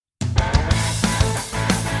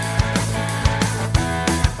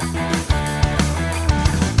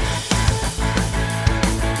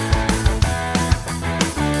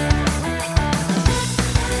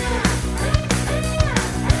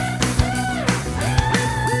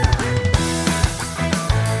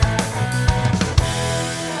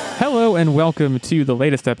and welcome to the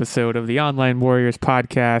latest episode of the Online Warriors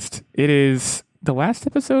podcast. It is the last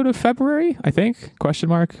episode of February, I think, question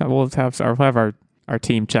mark. We'll have our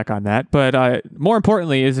team check on that. But more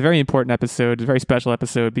importantly, it's a very important episode, a very special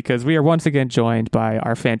episode, because we are once again joined by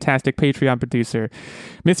our fantastic Patreon producer,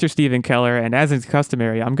 Mr. Stephen Keller. And as is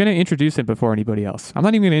customary, I'm going to introduce him before anybody else. I'm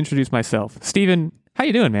not even going to introduce myself. Stephen, how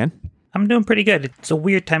you doing, man? I'm doing pretty good. It's a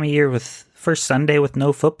weird time of year with first Sunday with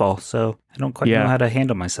no football, so I don't quite know how to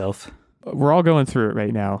handle myself. We're all going through it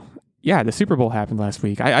right now. Yeah, the Super Bowl happened last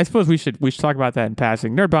week. I suppose we should talk about that in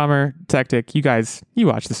passing. Nerd Bomber, Tactic, you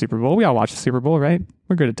watched the Super Bowl. We all watched the Super Bowl, right?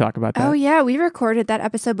 We're good to talk about that. Oh yeah, we recorded that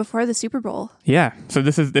episode before the Super Bowl. Yeah, so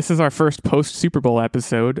this is our first post Super Bowl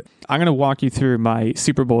episode. I'm going to walk you through my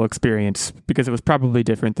Super Bowl experience because it was probably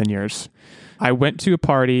different than yours. I went to a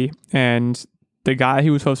party and the guy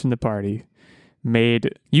who was hosting the party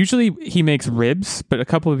usually he makes ribs, but a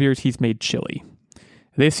couple of years he's made chili.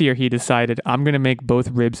 This year he decided, I'm going to make both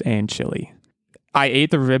ribs and chili. I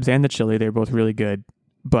ate the ribs and the chili. They were both really good,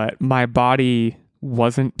 but my body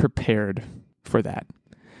wasn't prepared for that.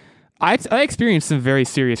 I experienced some very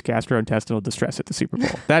serious gastrointestinal distress at the Super Bowl.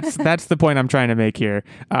 That's the point I'm trying to make here.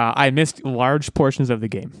 I missed large portions of the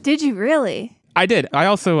game. Did you really? I did. I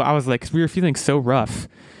was like, 'cause we were feeling so rough.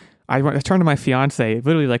 I turned to my fiance,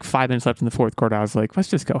 literally like 5 minutes left in the fourth quarter. I was like, let's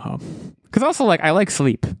just go home. Because also, like, I like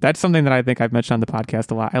sleep. That's something that I think I've mentioned on the podcast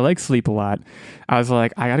a lot. I like sleep a lot. I was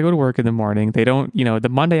like, I got to go to work in the morning. They don't, the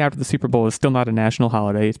Monday after the Super Bowl is still not a national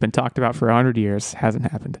holiday. It's been talked about for 100 years. Hasn't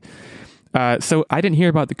happened. So I didn't hear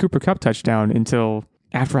about the Cooper Kupp touchdown until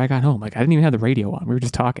after I got home. Like, I didn't even have the radio on. We were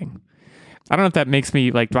just talking. I don't know if that makes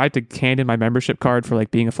me, like, do I have to hand in my membership card for,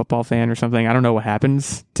 like, being a football fan or something? I don't know what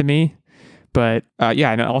happens to me. But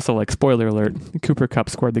yeah, and also, like, spoiler alert, Cooper Kupp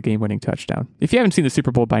scored the game-winning touchdown. If you haven't seen the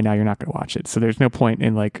Super Bowl by now, you're not going to watch it. So there's no point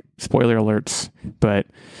in, like, spoiler alerts. But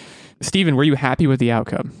Steven, were you happy with the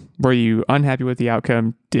outcome? Were you unhappy with the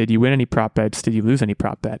outcome? Did you win any prop bets? Did you lose any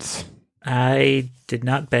prop bets? I did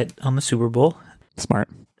not bet on the Super Bowl. Smart.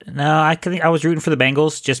 No, I was rooting for the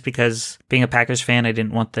Bengals just because being a Packers fan, I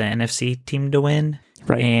didn't want the NFC team to win.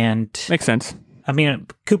 Right. And makes sense. I mean,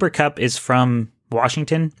 Cooper Kupp is from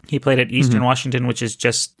Washington. He played at Eastern Washington, which is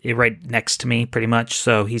just right next to me pretty much.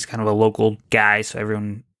 So he's kind of a local guy. So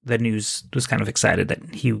the news was kind of excited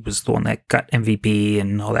that he was the one that got MVP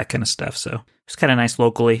and all that kind of stuff. So it's kind of nice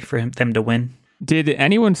locally for them to win. Did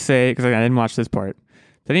anyone say, because I didn't watch this part,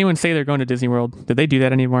 did anyone say they're going to Disney World? Did they do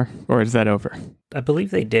that anymore? Or is that over? I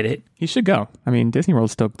believe they did it. You should go. I mean, Disney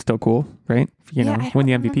World's still cool, right? Win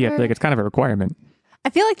the MVP, I feel like it's kind of a requirement. I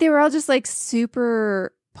feel like they were all just like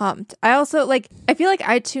super pumped. I also I feel like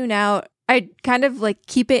I tune out. I kind of like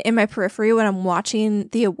keep it in my periphery when I'm watching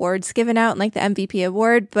the awards given out and like the MVP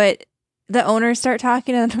award, but the owners start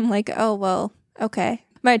talking and I'm like, oh, well, okay.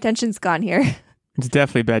 My attention's gone here. It's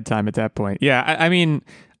definitely bedtime at that point. Yeah, I mean,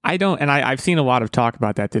 I don't, and I've seen a lot of talk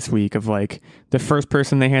about that this week of like the first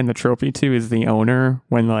person they hand the trophy to is the owner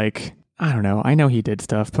when like, I don't know. I know he did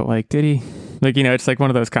stuff, but like, did he? Like, it's like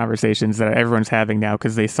one of those conversations that everyone's having now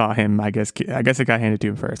because they saw him. I guess it got handed to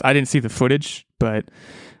him first. I didn't see the footage, but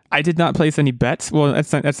I did not place any bets. Well,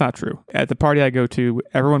 that's not true. At the party I go to,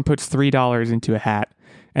 everyone puts $3 into a hat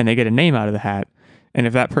and they get a name out of the hat. And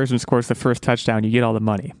if that person scores the first touchdown, you get all the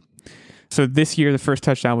money. So this year, the first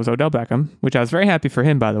touchdown was Odell Beckham, which I was very happy for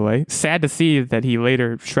him, by the way. Sad to see that he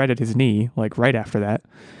later shredded his knee, like right after that.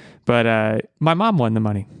 But my mom won the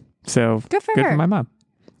money. So good for my mom.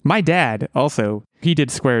 My dad also, he did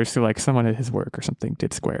squares to like someone at his work or something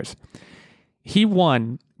did squares. He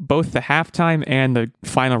won both the halftime and the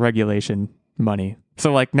final regulation money.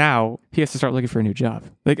 So like now he has to start looking for a new job.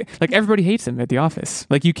 Like everybody hates him at the office.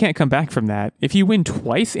 Like you can't come back from that. If you win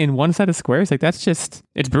twice in one set of squares, like that's just,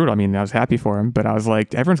 it's brutal. I mean, I was happy for him, but I was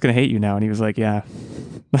like, everyone's going to hate you now. And he was like, yeah,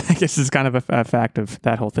 I guess it's kind of a fact of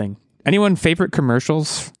that whole thing. Anyone favorite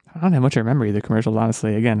commercials? I don't have much of a memory of the commercials,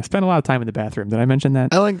 honestly. Again, I spent a lot of time in the bathroom. Did I mention that?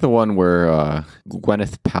 I like the one where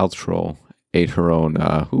Gwyneth Paltrow ate her own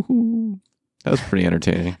hoo-hoo. That was pretty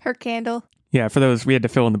entertaining. Her candle. Yeah, for those, we had to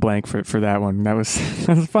fill in the blank for that one. That was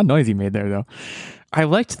a fun noise he made there, though. I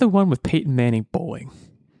liked the one with Peyton Manning bowling.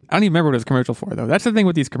 I don't even remember what it was a commercial for, though. That's the thing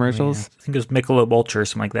with these commercials. Yeah, I think it was Michelob Ultra or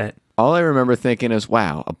something like that. All I remember thinking is,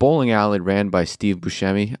 wow, a bowling alley ran by Steve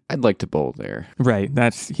Buscemi. I'd like to bowl there. Right.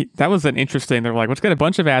 That was an interesting, they're like, let's get a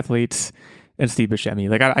bunch of athletes and Steve Buscemi.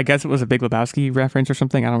 Like, I guess it was a Big Lebowski reference or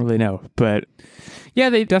something. I don't really know. But yeah,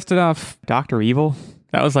 they dusted off Dr. Evil.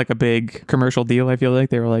 That was like a big commercial deal, I feel like.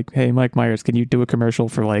 They were like, hey, Mike Myers, can you do a commercial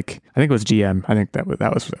for like, I think it was GM. I think that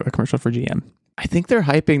was a commercial for GM. I think they're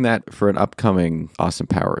hyping that for an upcoming Austin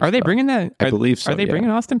Powers. Are they stuff. bringing that? I believe so. Are they yeah. bringing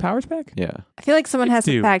Austin Powers back? Yeah. I feel like someone has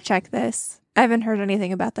to do. fact check this. I haven't heard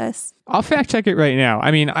anything about this. I'll fact check it right now. I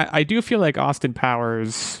mean, I do feel like Austin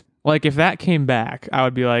Powers, like if that came back, I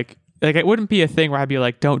would be like it wouldn't be a thing where I'd be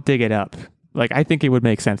like, don't dig it up. Like, I think it would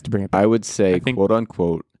make sense to bring it back. I would say, I think- quote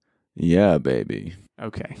unquote, yeah, baby.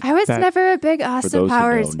 Okay. I was That- never a big Austin those who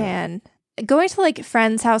Powers know, no. fan. Going to like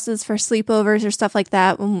friends' houses for sleepovers or stuff like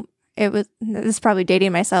that when this is probably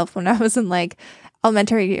dating myself, when I was in like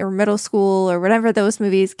elementary or middle school or whenever those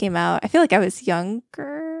movies came out. I feel like I was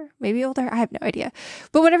younger, maybe older. I have no idea.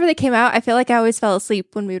 But whenever they came out, I feel like I always fell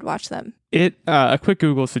asleep when we would watch them. A quick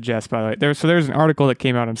Google suggests, by the way, there's an article that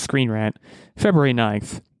came out on Screen Rant, February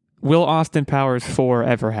 9th. Will Austin Powers 4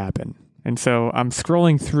 ever happen? And so I'm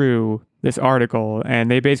scrolling through this article,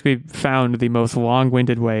 and they basically found the most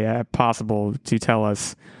long-winded way possible to tell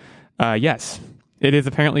us, yes, it is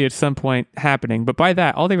apparently at some point happening. But by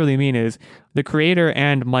that, all they really mean is the creator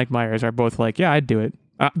and Mike Myers are both like, yeah, I'd do it.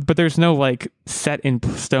 But there's no like set in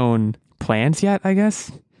stone plans yet, I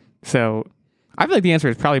guess. So I feel like the answer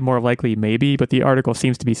is probably more likely maybe, but the article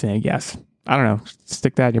seems to be saying yes. I don't know.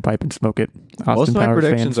 Stick that in your pipe and smoke it. Most of my Powers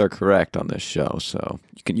predictions fans. are correct on this show, so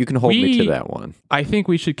you can hold me to that one. I think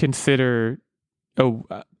we should consider.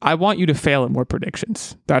 I want you to fail at more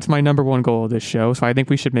predictions. That's my number one goal of this show. So I think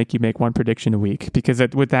we should make you make one prediction a week, because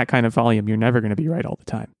with that kind of volume, you're never going to be right all the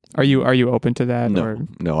time. Are you open to that?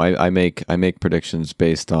 No. I make predictions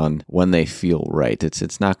based on when they feel right.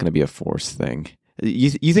 It's not going to be a forced thing.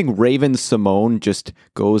 You think Raven Simone just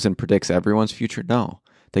goes and predicts everyone's future? No,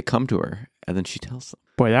 they come to her and then she tells them.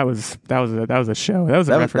 Boy, that was a show. That was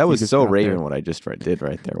a reference. That you was just so dropped Raven there. what I just did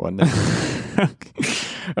right there, wasn't it?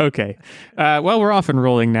 Okay. Well, we're off and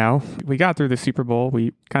rolling now. We got through the Super Bowl.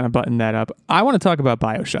 We kind of buttoned that up. I want to talk about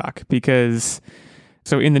BioShock because,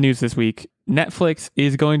 so in the news this week, Netflix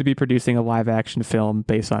is going to be producing a live action film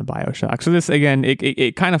based on BioShock. So this, again,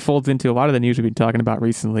 it kind of folds into a lot of the news we've been talking about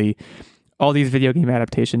recently. All these video game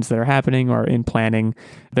adaptations that are happening or in planning.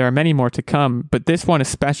 There are many more to come, but this one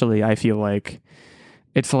especially, I feel like,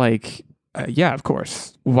 it's like, yeah, of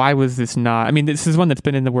course. Why was this not? I mean, this is one that's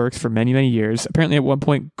been in the works for many, many years. Apparently, at one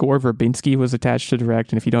point, Gore Verbinski was attached to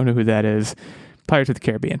direct, and if you don't know who that is, Pirates of the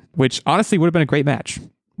Caribbean, which honestly would have been a great match.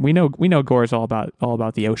 We know Gore is all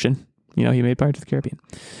about the ocean. You know, he made Pirates of the Caribbean.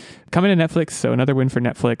 Coming to Netflix, so another win for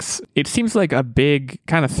Netflix. It seems like a big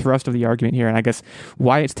kind of thrust of the argument here, and I guess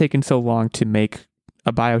why it's taken so long to make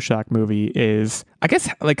a BioShock movie is, I guess,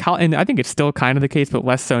 like how, and I think it's still kind of the case, but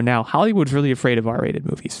less so now. Hollywood's really afraid of R-rated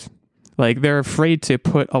movies. Like, they're afraid to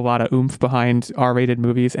put a lot of oomph behind R-rated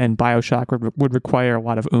movies, and BioShock would require a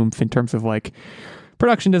lot of oomph in terms of like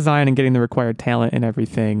production design and getting the required talent and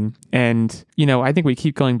everything. And, you know, I think we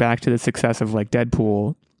keep going back to the success of like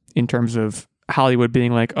Deadpool in terms of Hollywood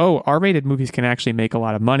being like, oh, R-rated movies can actually make a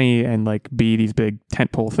lot of money and like be these big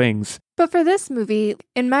tentpole things. But for this movie,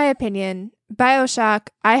 in my opinion, BioShock,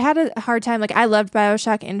 I had a hard time. Like, I loved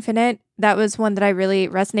BioShock Infinite. That was one that I really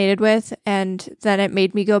resonated with. And then it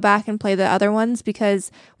made me go back and play the other ones,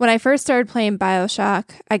 because when I first started playing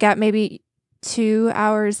BioShock, I got maybe 2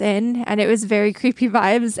 hours in and it was very creepy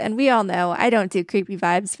vibes. And we all know I don't do creepy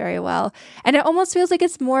vibes very well. And it almost feels like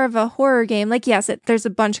it's more of a horror game. Like, yes, there's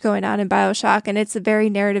a bunch going on in BioShock and it's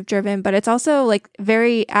very narrative driven, but it's also like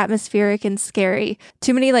very atmospheric and scary.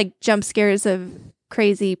 Too many like jump scares of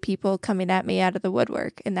crazy people coming at me out of the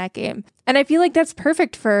woodwork in that game. And I feel like that's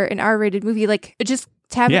perfect for an R-rated movie. Like, just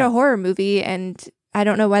tap it a horror movie, and I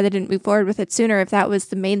don't know why they didn't move forward with it sooner if that was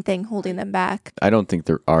the main thing holding them back. I don't think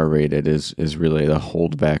they're R-rated is really the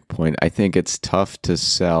holdback point. I think it's tough to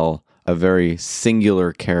sell a very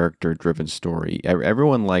singular character-driven story.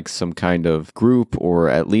 Everyone likes some kind of group or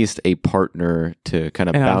at least a partner to kind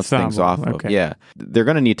of bounce things off of. Yeah. They're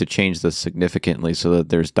going to need to change this significantly so that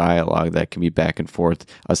there's dialogue that can be back and forth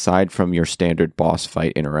aside from your standard boss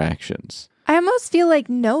fight interactions. I almost feel like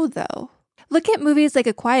no, though. Look at movies like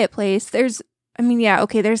A Quiet Place. There's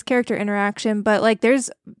character interaction, but like there's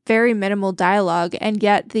very minimal dialogue, and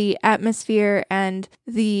yet the atmosphere and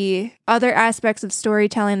the other aspects of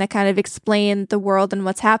storytelling that kind of explain the world and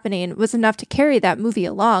what's happening was enough to carry that movie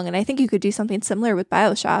along. And I think you could do something similar with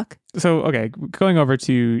BioShock. So, okay, going over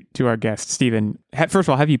to our guest, Steven. First of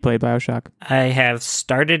all, have you played BioShock? I have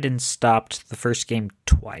started and stopped the first game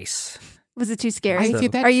twice. Was it too scary?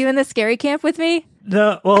 So- Are you in the scary camp with me?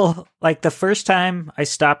 Well, like the first time I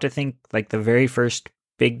stopped, I think like the very first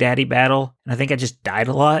Big Daddy battle, and I think I just died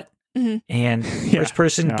a lot. Mm-hmm. And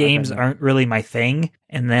first-person games aren't really my thing.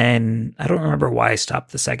 And then I don't remember why I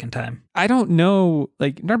stopped the second time. I don't know.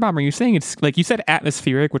 Like, Nerdbomber, you're saying it's like you said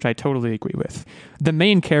atmospheric, which I totally agree with. The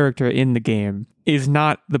main character in the game is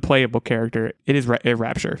not the playable character. It is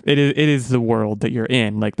Rapture. It is the world that you're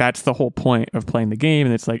in. Like, that's the whole point of playing the game,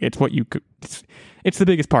 and it's like it's what you could. It's the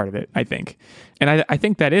biggest part of it, I think, and I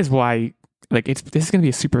think that is why like this is going to be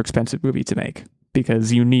a super expensive movie to make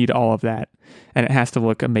because you need all of that, and it has to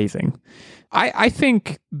look amazing. I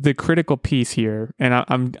think the critical piece here, and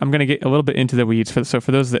I'm going to get a little bit into the weeds. So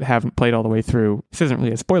for those that haven't played all the way through, this isn't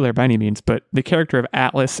really a spoiler by any means, but the character of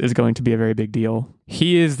Atlas is going to be a very big deal.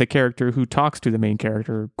 He is the character who talks to the main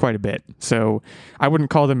character quite a bit. So I wouldn't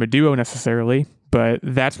call them a duo necessarily, but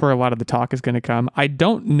that's where a lot of the talk is going to come. I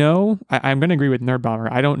don't know. I'm going to agree with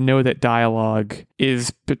Nerdbomber. I don't know that dialogue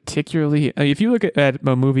is particularly... if you look at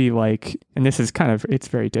a movie like, and this is kind of, it's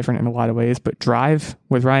very different in a lot of ways, but Drive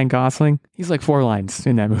with Ryan Gosling, he's like 4 lines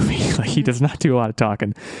in that movie. Like, he does not do a lot of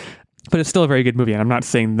talking. But it's still a very good movie. And I'm not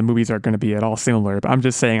saying the movies are going to be at all similar, but I'm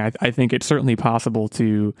just saying I think it's certainly possible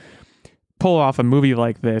to pull off a movie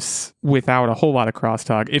like this without a whole lot of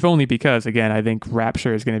crosstalk, if only because, again, I think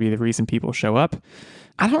Rapture is going to be the reason people show up.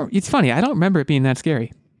 It's funny, I don't remember it being that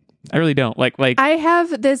scary. I really don't. Like I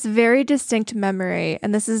have this very distinct memory,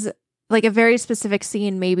 and this is like a very specific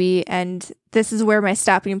scene maybe, and this is where my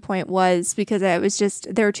stopping point was because I was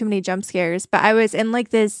just, there were too many jump scares, but I was in like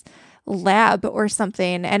this lab or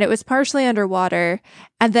something, and it was partially underwater,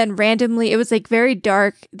 and then randomly it was like very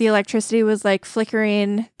dark, the electricity was like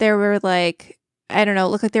flickering, there were like, I don't know, it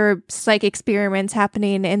looked like there were psych experiments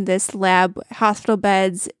happening in this lab, hospital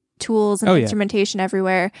beds, tools and instrumentation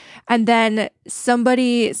everywhere, and then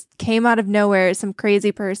somebody came out of nowhere, some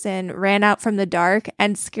crazy person ran out from the dark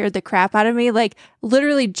and scared the crap out of me, like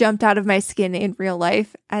literally jumped out of my skin in real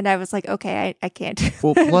life, and I was like, okay, I can't.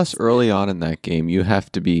 Well, plus early on in that game, you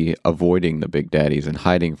have to be avoiding the big daddies and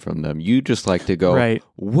hiding from them. You just like to go, right,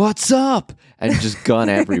 what's up? And just gun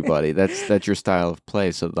everybody. That's your style of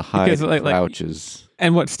play. So the hide and crouch is...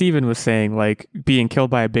 And what Steven was saying, like being killed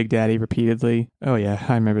by a big daddy repeatedly. Oh yeah,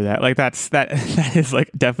 I remember that. Like that is like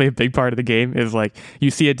definitely a big part of the game. Is like you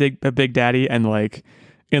see a big daddy, and like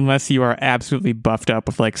unless you are absolutely buffed up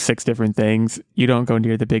with like 6 different things, you don't go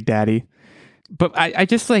near the big daddy. But I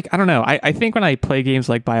just like, I don't know. I think when I play games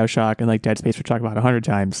like BioShock and like Dead Space, we're talking about 100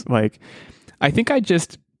 times. Like I think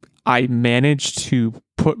I managed to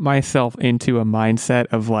put myself into a mindset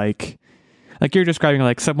of like you're describing,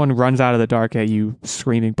 like someone runs out of the dark at you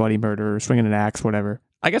screaming bloody murder or swinging an axe, whatever.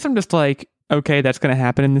 I guess I'm just like, okay, that's going to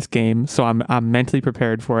happen in this game. So I'm mentally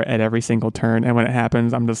prepared for it at every single turn. And when it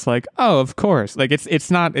happens, I'm just like, oh, of course. Like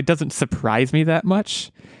it's not, it doesn't surprise me that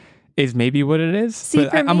much is maybe what it is. See,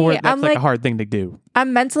 but for I'm me, more, that's like a hard thing to do.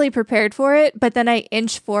 I'm mentally prepared for it, but then I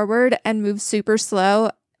inch forward and move super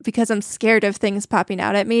slow because I'm scared of things popping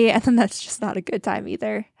out at me. And then that's just not a good time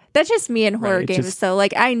either. That's just me in horror games. So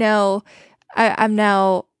like, I know I'm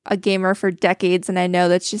now a gamer for decades, and I know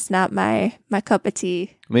that's just not my cup of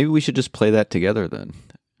tea. Maybe we should just play that together then.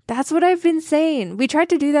 That's what I've been saying. We tried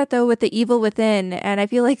to do that though with The Evil Within, and I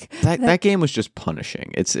feel like that game was just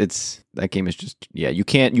punishing. It's that game is just, yeah,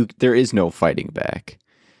 there is no fighting back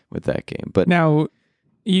with that game. But now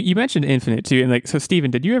you mentioned Infinite too, and like, so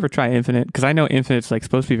Steven, did you ever try Infinite? Because I know Infinite's like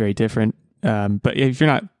supposed to be very different. But if you're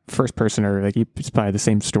not first person, or like, it's probably the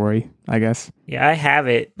same story, I guess. Yeah, I have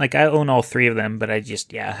it. Like, I own all 3 of them, but I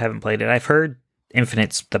just, haven't played it. I've heard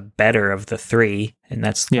Infinite's the better of the 3, and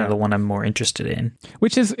that's kind of the one I'm more interested in.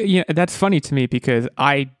 Which is, that's funny to me because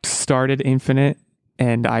I started Infinite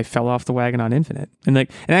and I fell off the wagon on Infinite. And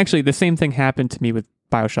actually the same thing happened to me with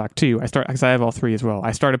BioShock 2. Because I have all 3 as well.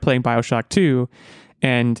 I started playing BioShock 2,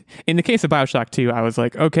 and in the case of BioShock 2, I was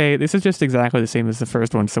like, okay, this is just exactly the same as the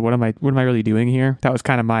first one. So what am I really doing here? That was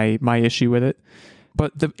kind of my issue with it.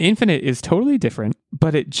 But the Infinite is totally different,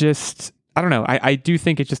 but it just, I don't know. I do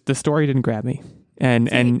think it just, the story didn't grab me. And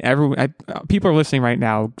people are listening right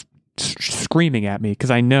now screaming at me because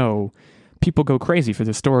I know people go crazy for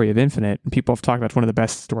the story of Infinite, and people have talked about it's one of the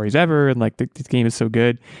best stories ever, and like the game is so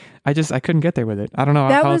good. I couldn't get there with it. I don't know.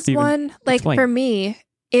 That was one, like, explain. For me,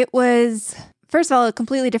 it was, first of all, a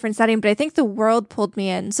completely different setting, but I think the world pulled me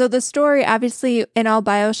in. So the story, obviously, in all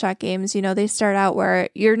BioShock games, they start out where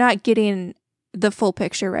you're not getting the full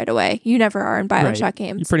picture right away. You never are in BioShock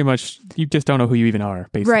games. You just don't know who you even are,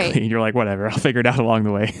 basically. Right. You're like, whatever, I'll figure it out along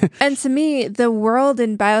the way. And to me, the world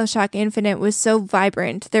in BioShock Infinite was so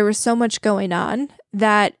vibrant. There was so much going on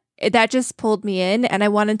that just pulled me in, and I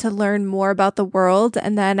wanted to learn more about the world.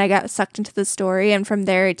 And then I got sucked into the story, and from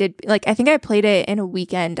there it did, like, I think I played it in a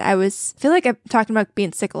weekend. I feel like I'm talking about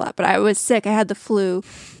being sick a lot, but I was sick. I had the flu,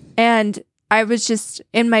 and I was just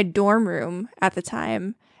in my dorm room at the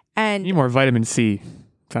time. And you need more vitamin C,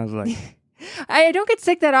 sounds like. I don't get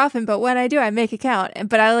sick that often, but when I do, I make it count.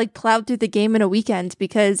 But I plowed through the game in a weekend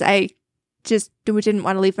because I just didn't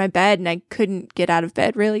want to leave my bed and I couldn't get out of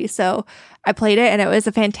bed really. So I played it and it was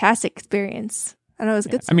a fantastic experience. And it was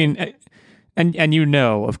good. I mean, and you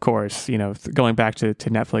know, of course, you know, going back to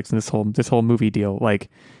Netflix and this whole movie deal, like,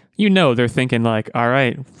 you know, they're thinking like, all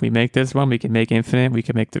right, if we make this one, we can make Infinite, we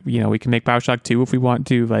can make we can make BioShock 2 if we want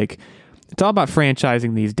to. Like, it's all about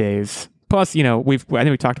franchising these days. Plus, you know, I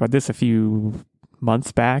think we talked about this a few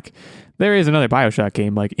months back. There is another BioShock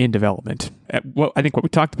game like in development. I think what we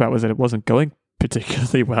talked about was that it wasn't going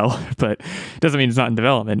particularly well, but it doesn't mean it's not in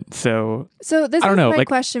development. So this is my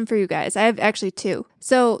question for you guys. I have actually two.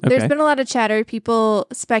 So there's been a lot of chatter, people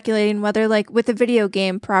speculating whether like with a video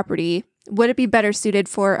game property, would it be better suited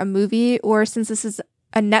for a movie, or since this is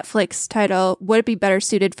a Netflix title, would it be better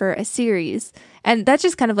suited for a series? And that's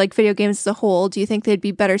just kind of like video games as a whole. Do you think they'd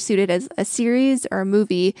be better suited as a series or a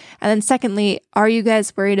movie? And then secondly, are you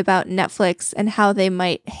guys worried about Netflix and how they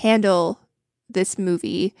might handle this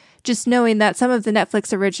movie? Just knowing that some of the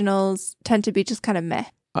Netflix originals tend to be just kind of meh.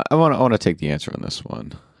 I want to take the answer on this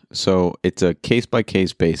one. So it's a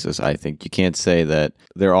case-by-case basis, I think. You can't say that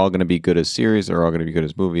they're all going to be good as series or all going to be good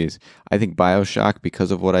as movies. I think BioShock,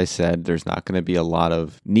 because of what I said, there's not going to be a lot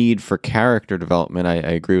of need for character development. I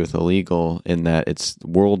agree with Illegal in that it's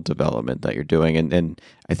world development that you're doing, and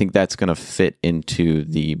I think that's going to fit into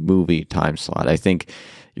the movie time slot. I think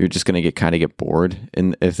you're just going to get bored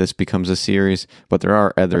if this becomes a series. But there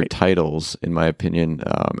are other titles, in my opinion,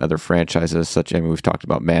 other franchises such. I mean, we've talked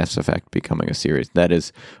about Mass Effect becoming a series that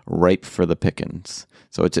is ripe for the pickings.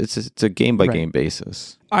 So it's a game by game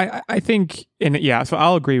basis. I think, so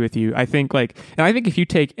I'll agree with you. I think and I think if you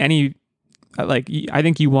take any. I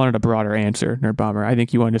think you wanted a broader answer, Nerd Bomber. I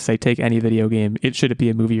think you wanted to say take any video game. Should it be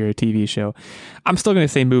a movie or a TV show? I'm still going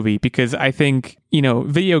to say movie because I think,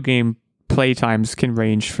 video game play times can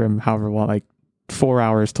range from however long, like 4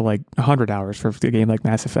 hours to like 100 hours for a game like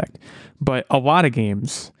Mass Effect. But a lot of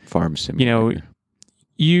games, Farm Simulator,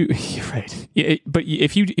 you're right. But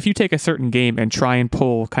if you take a certain game and try and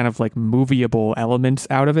pull kind of like movieable elements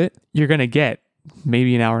out of it, you're going to get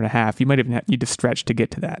maybe an hour and a half. You might even need to stretch to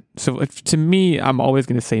get to that. So to me, I'm always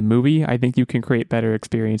going to say movie. I think you can create better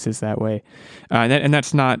experiences that way. And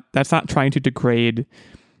that's not trying to degrade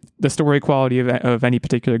the story quality of any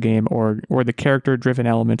particular game or the character driven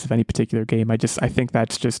elements of any particular game. I think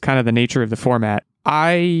that's just kind of the nature of the format.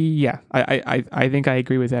 I think I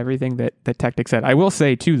agree with everything that Technic said. I will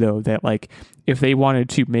say too, though, that like if they wanted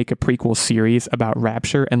to make a prequel series about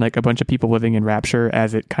Rapture and like a bunch of people living in Rapture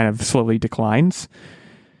as it kind of slowly declines,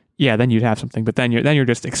 yeah, then you'd have something. But then you're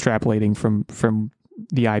just extrapolating from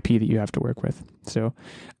the IP that you have to work with. So,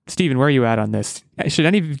 Steven, where are you at on this? Should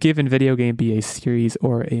any given video game be a series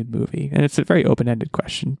or a movie? And it's a very open-ended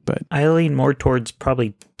question, but I lean more towards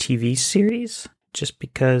probably TV series, just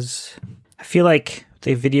because I feel like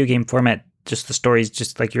the video game format, just the stories,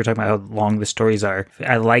 just like you were talking about how long the stories are,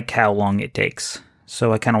 I like how long it takes.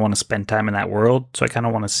 So I kind of want to spend time in that world. So I kind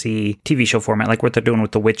of want to see TV show format, like what they're doing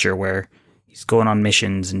with The Witcher, where he's going on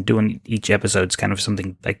missions and doing each episode's kind of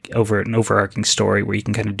something like an overarching story where you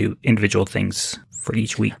can kind of do individual things for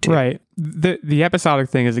each week too. Right. The episodic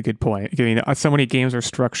thing is a good point. I mean, so many games are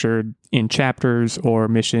structured in chapters or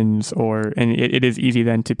missions, and it is easy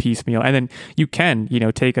then to piecemeal. And then you can,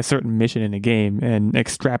 take a certain mission in a game and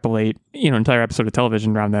extrapolate, an entire episode of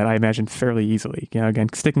television around that, I imagine, fairly easily. Again,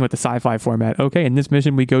 sticking with the sci-fi format. Okay, in this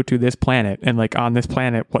mission, we go to this planet, and like on this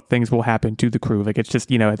planet, what things will happen to the crew? Like it's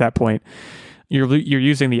just, at that point, you're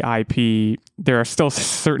using the IP. There are still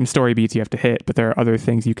certain story beats you have to hit, but there are other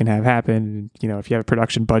things you can have happen. If you have a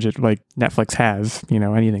production budget like Netflix has,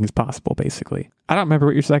 anything is possible, basically. I don't remember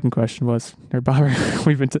what your second question was, Nerd Bomber.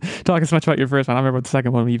 We've been talking so much about your first one. I don't remember what the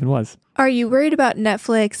second one even was. Are you worried about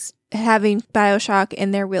Netflix having BioShock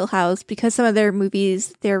in their wheelhouse because some of their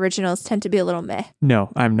movies, their originals, tend to be a little meh? No,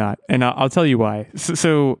 I'm not. And I'll tell you why.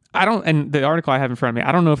 So I don't, and the article I have in front of me,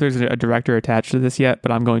 I don't know if there's a director attached to this yet,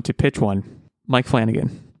 but I'm going to pitch one. Mike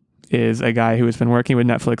Flanagan is a guy who has been working with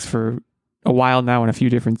Netflix for a while now on a few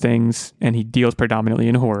different things, and he deals predominantly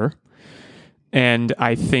in horror. And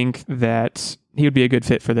I think that he would be a good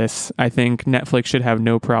fit for this. I think Netflix should have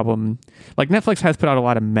no problem. Like, Netflix has put out a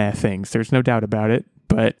lot of meh things. There's no doubt about it.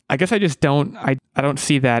 But I guess I just don't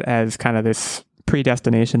see that as kind of this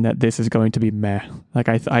predestination that this is going to be meh. Like,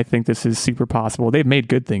 I think this is super possible. They've made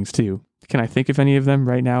good things too. Can I think of any of them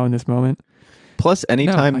right now in this moment? Plus,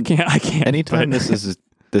 anytime I can't. Anytime this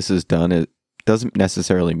is done, it doesn't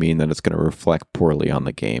necessarily mean that it's going to reflect poorly on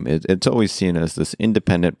the game. It's always seen as this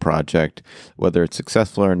independent project, whether it's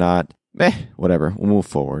successful or not. Whatever. We'll move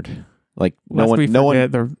forward. Like Lest we no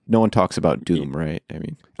forget one talks about Doom, right? I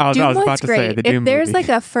mean, I was Doom about looks to great. say the Doom If there's movie. like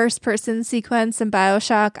a first person sequence in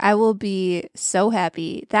BioShock, I will be so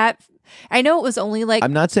happy. That I know it was only like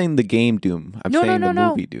I'm not saying the game Doom. I'm saying the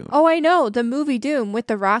movie Doom. Oh, I know. The movie Doom with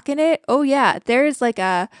The Rock in it. Oh yeah. There's like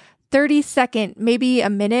a 30-second, maybe a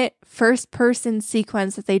minute first person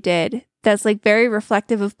sequence that they did that's like very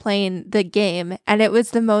reflective of playing the game. And it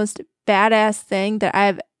was the most badass thing that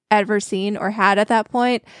I've ever seen or had at that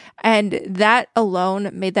point, and that alone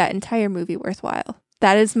made that entire movie worthwhile.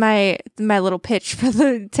 That is my little pitch for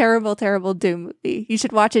the terrible Doom movie. You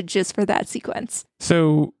should watch it just for that sequence.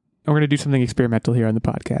 So we're going to do something experimental here on the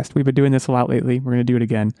podcast. We've been doing this a lot lately. We're going to do it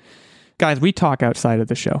again. Guys, we talk outside of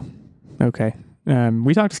the show. Okay.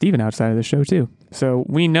 We talk to Steven outside of the show too. So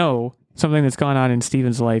we know something that's gone on in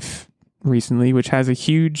Steven's life recently, which has a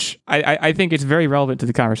huge, I think it's very relevant to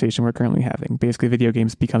the conversation we're currently having, basically video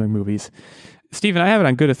games becoming movies. Steven, I have it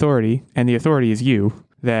on good authority, and the authority is you,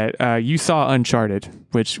 that you saw Uncharted,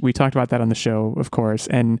 which we talked about that on the show, of course,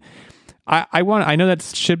 and I know that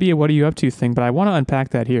should be a what are you up to thing, but I want to unpack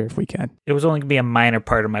that here if we can. It was only going to be a minor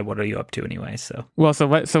part of my what are you up to anyway, so. Well,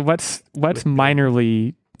 let's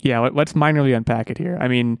minorly unpack it here. I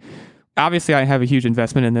mean, obviously I have a huge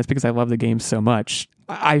investment in this because I love the game so much.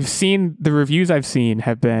 I've seen the reviews I've seen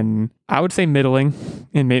have been, I would say, middling,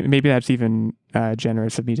 and maybe that's even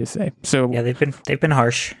generous of me to say. So yeah, they've been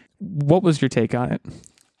harsh. What was your take on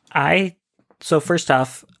it? So first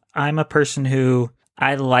off, I'm a person who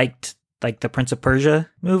I liked like the Prince of Persia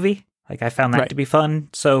movie. Like I found that to be fun.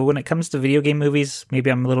 So when it comes to video game movies,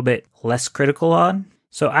 maybe I'm a little bit less critical on.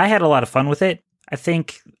 So I had a lot of fun with it. I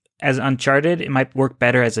think as Uncharted, it might work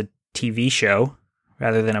better as a TV show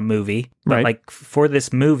rather than a movie. But like for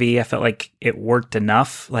this movie, I felt like it worked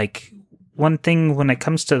enough. Like one thing when it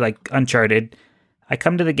comes to like Uncharted, I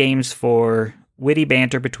come to the games for witty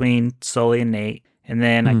banter between Sully and Nate. And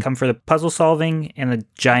then I come for the puzzle solving and the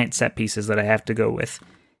giant set pieces that I have to go with.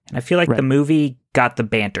 And I feel like the movie got the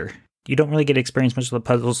banter. You don't really get to experience much of the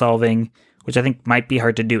puzzle solving, which I think might be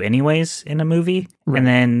hard to do anyways in a movie. Right. And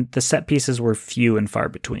then the set pieces were few and far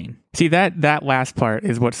between. See, that last part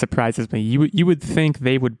is what surprises me. You would think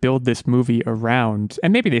they would build this movie around,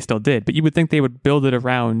 and maybe they still did, but you would think they would build it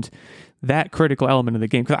around that critical element of the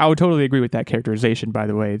game. Because I would totally agree with that characterization, by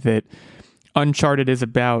the way, that Uncharted is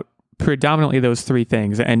about predominantly those three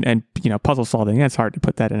things, and you know, puzzle solving. It's hard to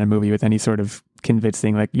put that in a movie with any sort of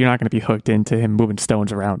convincing. Like, you're not going to be hooked into him moving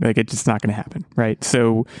stones around. Like, it's just not going to happen, right?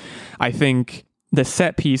 So I think the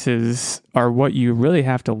set pieces are what you really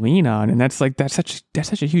have to lean on, and that's such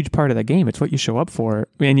a huge part of the game. It's what you show up for.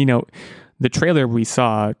 And you know, the trailer we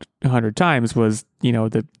saw 100 times was, you know,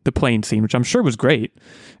 the plane scene, which I'm sure was great,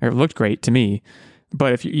 or it looked great to me.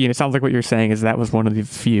 But if you know, it sounds like what you're saying is that was one of the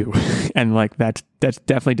few, and like that's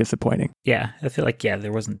definitely disappointing. Yeah, I feel like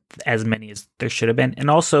there wasn't as many as there should have been, and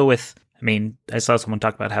also with, I mean, I saw someone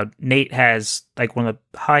talk about how Nate has like one of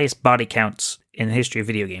the highest body counts in the history of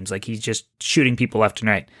video games. Like, he's just shooting people left and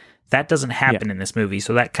right. That doesn't happen in this movie,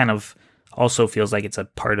 so that kind of also feels like it's a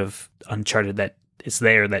part of Uncharted that is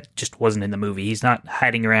there that just wasn't in the movie. He's not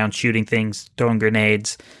hiding around shooting things, throwing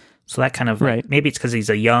grenades. So that kind of, maybe it's because he's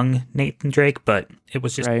a young Nathan Drake, but it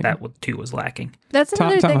was just that too was lacking. That's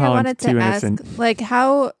another thing I wanted to ask. Like,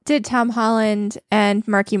 how did Tom Holland and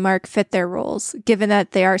Marky Mark fit their roles, given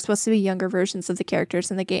that they are supposed to be younger versions of the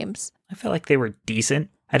characters in the games? I felt like they were decent.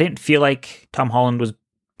 I didn't feel like Tom Holland was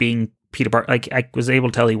being Peter Parker. Like, I was able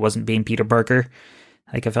to tell he wasn't being Peter Parker.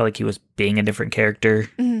 Like, I felt like he was being a different character.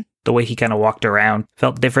 Mm-hmm. The way he kind of walked around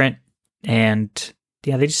felt different. And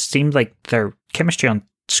yeah, they just seemed like their chemistry on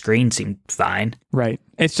screen seemed fine. Right.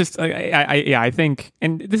 It's just I think,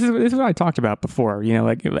 and this is what I talked about before, you know,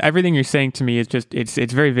 like everything you're saying to me is just it's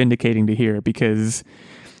very vindicating to hear, because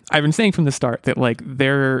I've been saying from the start that like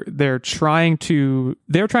they're trying to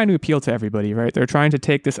appeal to everybody, right? They're trying to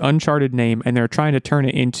take this Uncharted name and they're trying to turn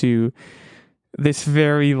it into this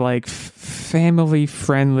very like family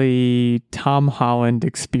friendly Tom Holland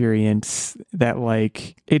experience that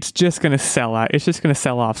like it's just going to sell out. It's just going to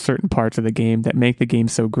sell off certain parts of the game that make the game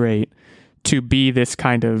so great to be this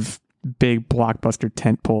kind of big blockbuster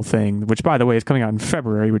tentpole thing, which by the way is coming out in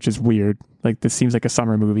February, which is weird. Like, this seems like a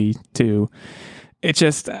summer movie too. It's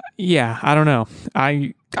just, I don't know.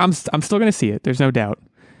 I'm still going to see it. There's no doubt,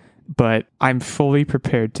 but I'm fully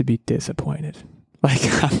prepared to be disappointed. Like,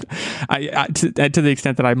 to the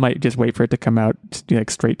extent that I might just wait for it to come out,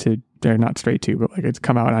 like straight to, or not straight to, but like it's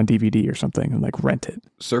come out on DVD or something and like rent it.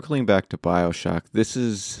 Circling back to BioShock, this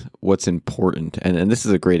is what's important, and this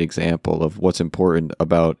is a great example of what's important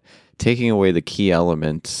about taking away the key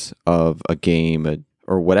elements of a game,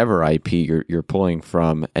 or whatever IP you're pulling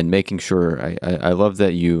from, and making sure. I love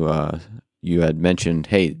that you had mentioned,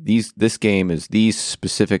 hey, this game is these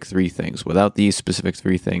specific 3 things. Without these specific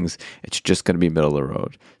 3 things, it's just going to be middle of the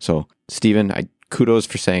road. So, Steven, kudos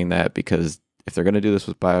for saying that, because if they're going to do this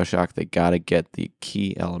with BioShock, they got to get the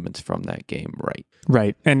key elements from that game right.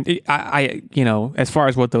 Right. And I as far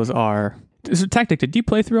as what those are, so Tactic, did you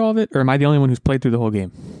play through all of it, or am I the only one who's played through the whole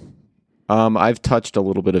game? I've touched a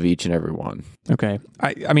little bit of each and every one. Okay.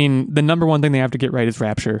 I mean, the number one thing they have to get right is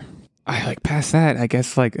Rapture. I like past that, I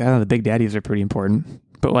guess, like, I don't know, the big daddies are pretty important.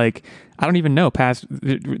 But like, I don't even know past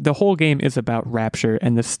the whole game is about Rapture,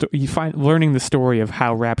 and you find learning the story of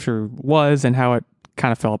how Rapture was and how it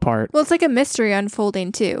kind of fell apart. Well, it's like a mystery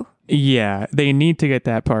unfolding too. Yeah, they need to get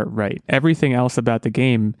that part right. Everything else about the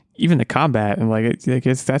game, even the combat, and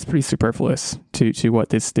that's pretty superfluous to what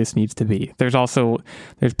this needs to be. There's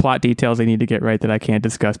plot details they need to get right that I can't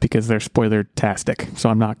discuss because they're spoiler-tastic, so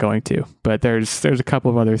I'm not going to. But there's a couple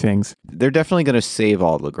of other things. They're definitely going to save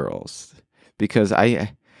all the girls, because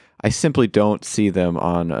I simply don't see them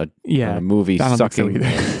on a movie sucking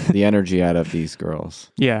the energy out of these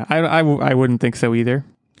girls. Yeah, I wouldn't think so either.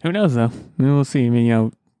 Who knows though? We'll see. I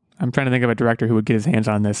mean, I'm trying to think of a director who would get his hands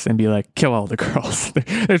on this and be like, kill all the girls.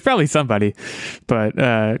 There's probably somebody, but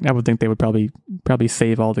I would think they would probably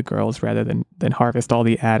save all the girls rather than harvest all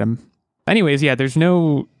the Adam. Anyways, yeah, there's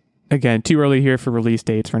no, again, too early here for release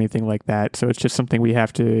dates or anything like that. So it's just something we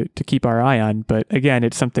have to keep our eye on. But again,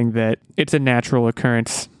 it's something that it's a natural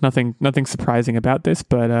occurrence. Nothing surprising about this,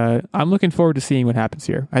 but I'm looking forward to seeing what happens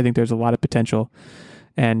here. I think there's a lot of potential,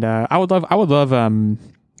 and I would love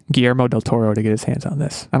Guillermo del Toro to get his hands on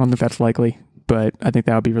this. I don't think that's likely, but I think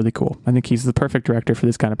that would be really cool. I think he's the perfect director for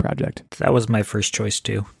this kind of project. That was my first choice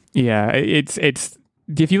too. Yeah, it's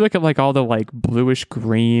if you look at like all the like bluish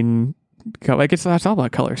green, like it's all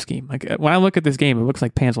about color scheme. Like when I look at this game, it looks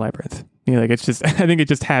like Pan's Labyrinth. Like it's just, I think it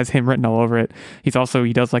just has him written all over it. He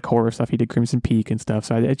does like horror stuff. He did Crimson Peak and stuff.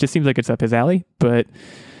 So it just seems like it's up his alley. But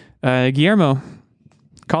Guillermo,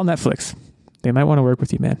 call Netflix. They might want to work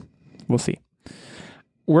with you, man. We'll see.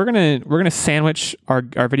 We're gonna sandwich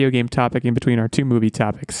our video game topic in between our 2 movie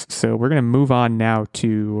topics. So we're gonna move on now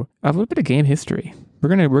to a little bit of game history. We're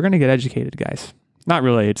gonna get educated, guys. Not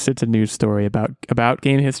really. It's a news story about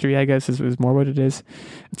game history, I guess, is more what it is.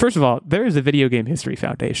 First of all, there is a Video Game History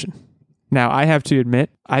Foundation. Now, I have to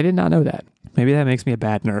admit, I did not know that. Maybe that makes me a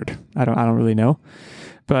bad nerd. I don't really know.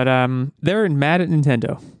 But they're mad at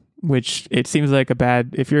Nintendo, which it seems like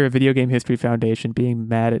if you're a Video Game History Foundation, being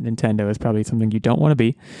mad at Nintendo is probably something you don't want to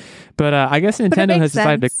be. But I guess Nintendo has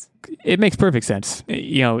decided to. It makes perfect sense.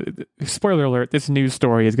 Spoiler alert, this news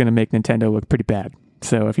story is going to make Nintendo look pretty bad.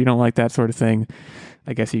 So if you don't like that sort of thing,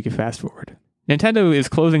 I guess you can fast forward. Nintendo is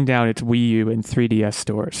closing down its Wii U and 3DS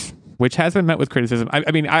stores, which has been met with criticism.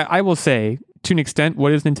 I will say, to an extent,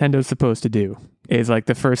 what is Nintendo supposed to do is like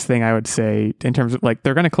the first thing I would say in terms of like,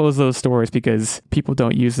 they're going to close those stores because people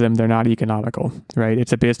don't use them. They're not economical, right?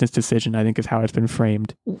 It's a business decision, I think, is how it's been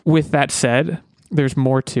framed. With that said, there's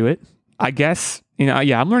more to it. I guess,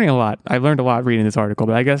 I'm learning a lot. I learned a lot reading this article,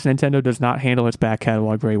 but I guess Nintendo does not handle its back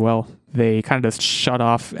catalog very well. They kind of just shut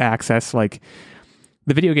off access. Like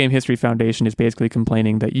the Video Game History Foundation is basically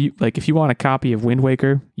complaining that if you want a copy of Wind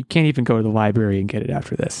Waker, you can't even go to the library and get it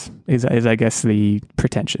after this, is I guess the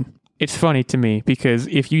pretension. It's funny to me because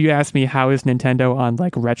if you ask me how is Nintendo on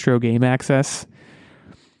like retro game access,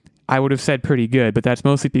 I would have said pretty good, but that's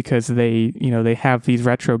mostly because they have these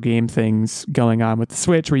retro game things going on with the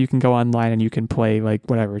Switch where you can go online and you can play like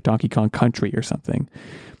whatever, Donkey Kong Country or something.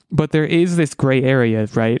 But there is this gray area,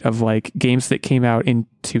 right, of like games that came out in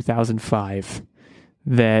 2005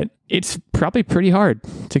 that it's probably pretty hard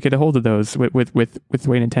to get a hold of those with the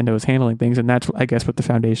way Nintendo is handling things, and that's I guess what the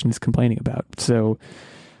foundation is complaining about. So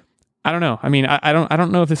I don't know. I mean, I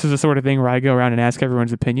don't know if this is the sort of thing where I go around and ask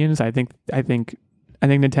everyone's opinions. I think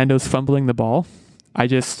Nintendo's fumbling the ball. I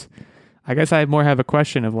guess I have a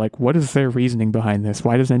question of like, what is their reasoning behind this?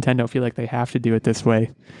 Why does Nintendo feel like they have to do it this way,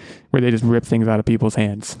 where they just rip things out of people's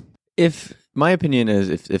hands? If my opinion is,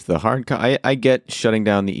 if the I get shutting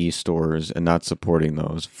down the e-stores and not supporting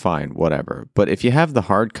those, fine, whatever. But if you have the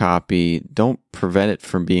hard copy, don't prevent it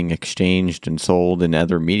from being exchanged and sold in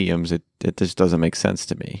other mediums. It just doesn't make sense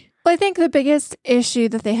to me. Well, I think the biggest issue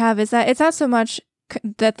that they have is that it's not so much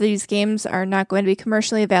that these games are not going to be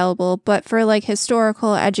commercially available, but for like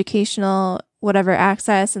historical, educational, whatever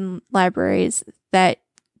access and libraries, that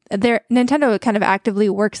Nintendo kind of actively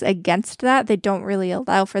works against that. They don't really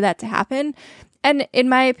allow for that to happen. And in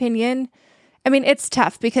my opinion, I mean, it's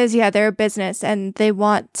tough because, they're a business and they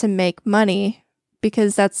want to make money,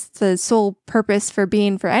 because that's the sole purpose for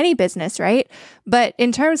being for any business, right? But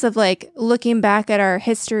in terms of like looking back at our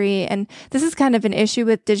history, and this is kind of an issue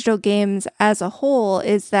with digital games as a whole,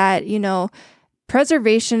 is that, you know,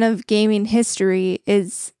 preservation of gaming history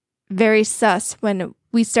is very sus when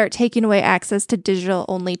we start taking away access to digital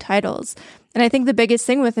only titles. And I think the biggest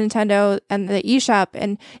thing with Nintendo and the eShop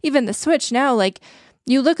and even the Switch now, like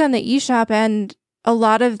you look on the eShop and a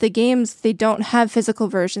lot of the games, they don't have physical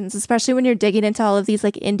versions, especially when you're digging into all of these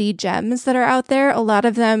like indie gems that are out there. A lot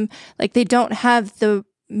of them, like they don't have the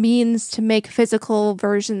means to make physical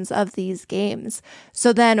versions of these games.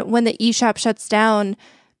 So then when the eShop shuts down,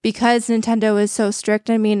 because Nintendo is so strict,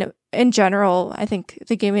 I mean, in general, I think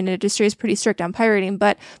the gaming industry is pretty strict on pirating,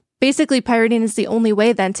 but basically pirating is the only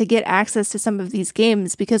way then to get access to some of these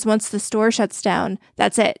games, because once the store shuts down,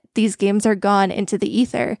 that's it. These games are gone into the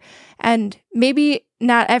ether. And maybe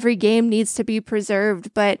not every game needs to be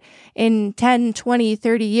preserved, but in 10, 20,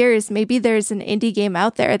 30 years, maybe there's an indie game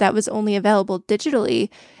out there that was only available digitally.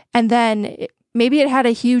 And then maybe it had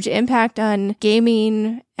a huge impact on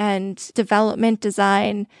gaming and development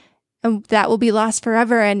design, and that will be lost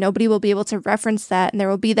forever and nobody will be able to reference that. And there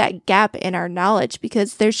will be that gap in our knowledge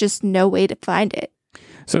because there's just no way to find it.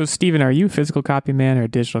 So, Steven, are you a physical copy man or a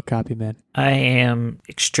digital copy man? I am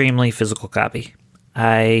extremely physical copy.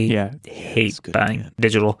 I hate buying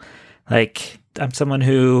digital. Like, I'm someone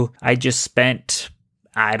who I just spent,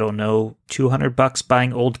 I don't know, $200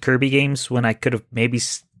 buying old Kirby games when I could have maybe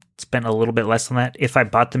spent a little bit less than that if I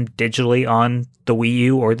bought them digitally on the Wii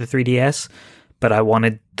U or the 3DS. But I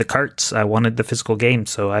wanted the carts. I wanted the physical game,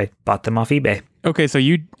 so I bought them off eBay. Okay, so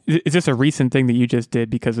is this a recent thing that you just did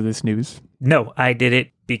because of this news? No, I did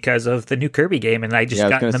it because of the new Kirby game, and I just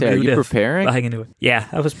got in the mood of buying into it. Yeah,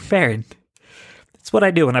 I was preparing. It's what I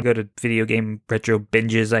do when I go to video game retro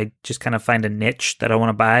binges. I just kind of find a niche that I want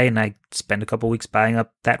to buy, and I spend a couple weeks buying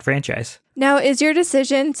up that franchise. Now, is your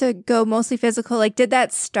decision to go mostly physical, like, did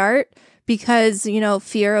that start because, you know,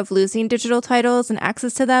 fear of losing digital titles and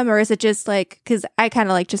access to them? Or is it just like, because I kind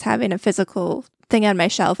of like just having a physical thing on my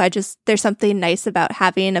shelf. There's something nice about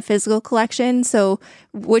having a physical collection. So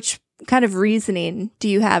which kind of reasoning do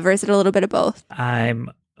you have? Or is it a little bit of both?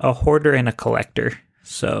 I'm a hoarder and a collector.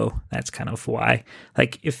 So that's kind of why.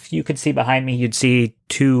 Like, if you could see behind me, you'd see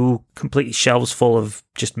 2 complete shelves full of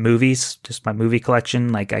just movies, just my movie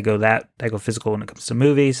collection. Like, I go physical when it comes to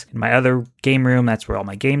movies. In my other game room, that's where all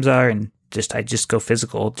my games are. And I just go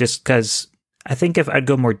physical just because I think if I'd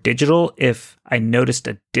go more digital, if I noticed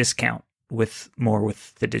a discount with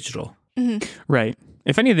the digital. Mm-hmm. Right.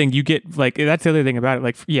 If anything, you get, like, that's the other thing about it.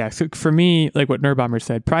 Like, yeah, so for me, like what Nerdbomber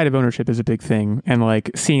said, pride of ownership is a big thing. And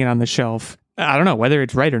like seeing it on the shelf, I don't know whether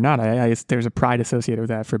it's right or not. There's a pride associated with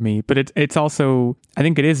that for me. But it's also, I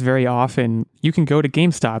think it is very often, you can go to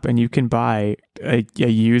GameStop and you can buy a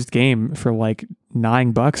used game for like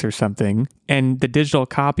 $9 or something. And the digital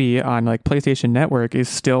copy on like PlayStation Network is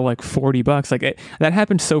still like $40. Like that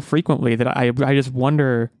happens so frequently that I just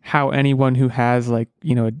wonder how anyone who has like,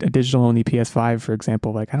 you know, a digital only PS5, for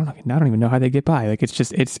example, like I don't even know how they get by. Like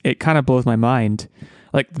it kind of blows my mind.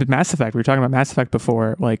 Like the Mass Effect, we were talking about Mass Effect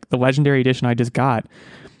before, like the Legendary Edition I got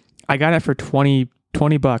it for $20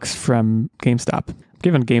 from GameStop. I'm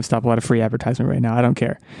giving GameStop a lot of free advertisement right now. I don't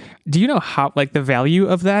care. Do you know how, like, the value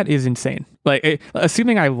of that is insane? Like,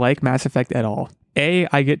 assuming I like Mass Effect at all, A,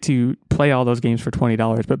 I get to play all those games for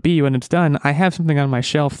 $20, but B, when it's done, I have something on my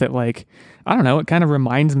shelf that, like, I don't know, it kind of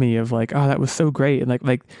reminds me of, like, oh, that was so great. And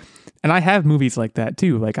like, and I have movies like that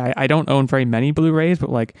too. Like, I don't own very many Blu-rays, but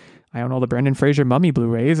like, I own all the Brendan Fraser Mummy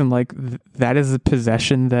Blu-rays, and like that is a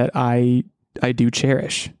possession that I do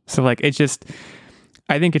cherish. So like it's just,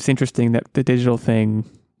 I think it's interesting that the digital thing,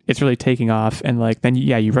 it's really taking off, and like then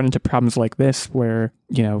you run into problems like this where,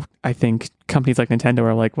 you know, I think companies like Nintendo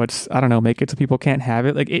are like, make it so people can't have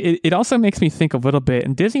it. Like it also makes me think a little bit,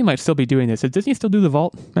 and Disney might still be doing this. Does Disney still do the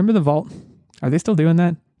Vault? Remember the Vault? Are they still doing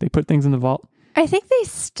that? They put things in the Vault? I think they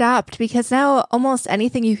stopped because now almost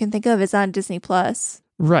anything you can think of is on Disney Plus.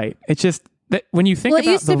 Right. It's just that when you think about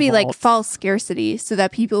it used to be Vault, like false scarcity so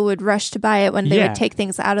that people would rush to buy it when they would take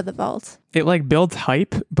things out of the vault. It like builds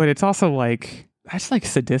hype, but it's also like, that's like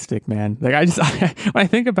sadistic, man. Like when I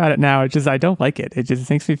think about it now, it's just, I don't like it. It just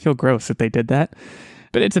makes me feel gross that they did that.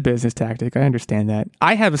 But it's a business tactic. I understand that.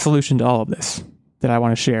 I have a solution to all of this that I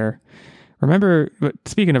want to share. Remember,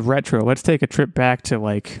 speaking of retro, let's take a trip back to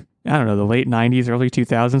like, I don't know, the late 90s, early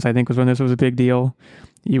 2000s, I think was when this was a big deal.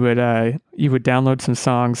 You would download some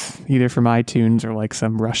songs either from iTunes or like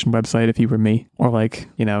some Russian website if you were me, or like,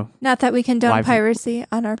 you know, Not that we condone Live- piracy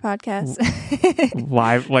on our podcast.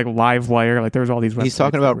 Livewire, like there was all these websites. He's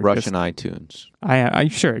talking that about were Russian just- iTunes. I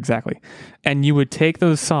sure, exactly. And you would take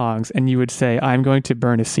those songs and you would say, I'm going to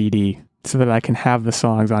burn a CD so that I can have the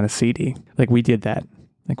songs on a CD. Like we did that.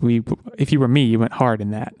 Like if you were me, you went hard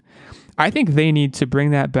in that. I think they need to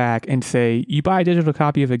bring that back and say, you buy a digital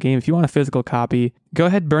copy of a game. If you want a physical copy, go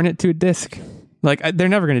ahead, burn it to a disc. Like they're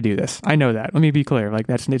never going to do this. I know that. Let me be clear. Like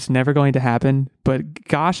it's never going to happen. But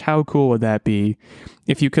gosh, how cool would that be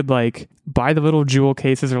if you could like buy the little jewel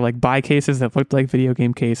cases or like buy cases that looked like video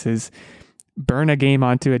game cases, burn a game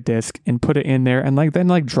onto a disc and put it in there, and like then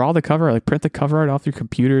like draw the cover, like print the cover art off your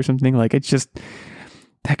computer or something. Like it's just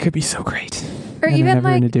that could be so great. Or And they're even never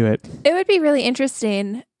like going to do it. it would be really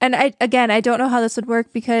interesting. And I don't know how this would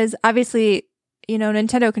work because obviously, you know,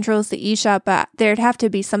 Nintendo controls the eShop, but there'd have to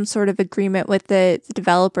be some sort of agreement with the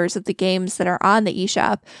developers of the games that are on the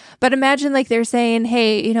eShop. But imagine like they're saying,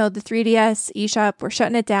 hey, you know, the 3DS eShop, we're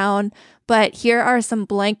shutting it down, but here are some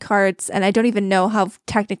blank cards. And I don't even know how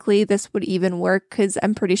technically this would even work because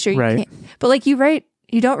I'm pretty sure you Right. can't. But like you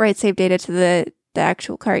don't write save data to the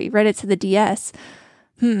actual card, you write it to the DS.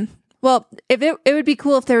 Well, if it would be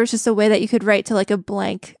cool if there was just a way that you could write to like a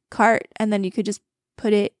blank cart and then you could just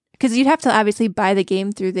put it, because you'd have to obviously buy the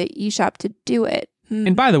game through the eShop to do it.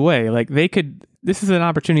 And by the way, like this is an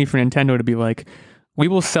opportunity for Nintendo to be like, we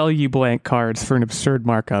will sell you blank cards for an absurd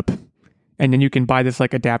markup. And then you can buy this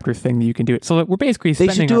like adapter thing that you can do it. So that we're basically They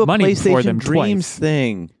should spending do our a money for PlayStation them Dreams twice.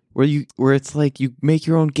 thing where it's like you make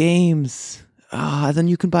your own games. Then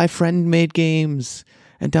you can buy friend-made games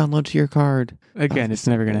and download to your card. Again, it's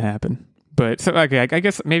never going to happen. But so okay, I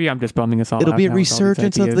guess maybe I'm just bumming us all It'll out be a now with all these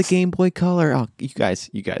resurgence of the ideas. Game Boy Color. Oh, you guys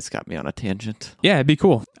got me on a tangent. Yeah, it'd be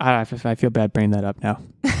cool. I feel bad bringing that up now.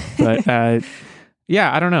 But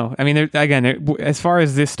yeah, I don't know. I mean, as far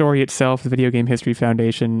as this story itself, the Video Game History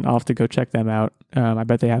Foundation, I'll have to go check them out. I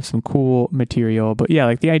bet they have some cool material. But yeah,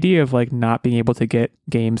 like the idea of like not being able to get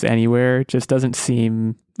games anywhere just doesn't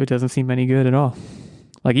seem any good at all.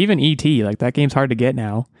 Like even E.T., like that game's hard to get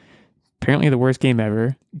now. Apparently the worst game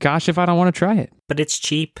ever. Gosh, if I don't want to try it. But it's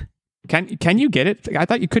cheap. Can you get it? I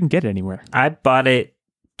thought you couldn't get it anywhere. I bought it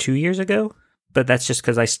 2 years ago, but that's just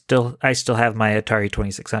because I still have my Atari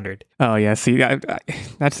 2600. Oh yeah, see,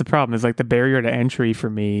 that's the problem. Is like the barrier to entry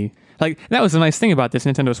for me. Like that was the nice thing about this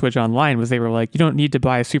Nintendo Switch Online was they were like, you don't need to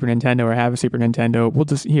buy a Super Nintendo or have a Super Nintendo. We'll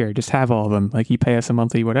just have all of them. Like you pay us a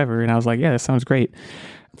monthly whatever. And I was like, yeah, that sounds great.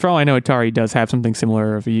 For all I know, Atari does have something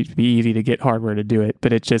similar. It'd be easy to get hardware to do it,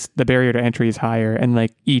 but it's just the barrier to entry is higher. And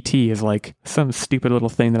like ET is like some stupid little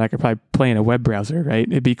thing that I could probably play in a web browser, right?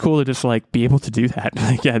 It'd be cool to just like be able to do that.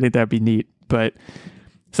 Like, yeah, I think that'd be neat. But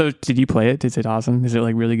so did you play it? Is it awesome? Is it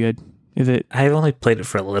like really good? Is it? I've only played it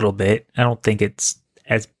for a little bit. I don't think it's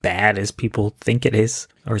as bad as people think it is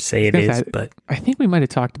or say it is, but I think we might have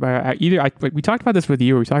talked about it. We talked about this with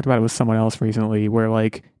you or we talked about it with someone else recently where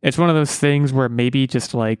like it's one of those things where maybe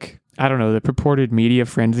just like I don't know, the purported media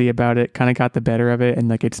frenzy about it kind of got the better of it and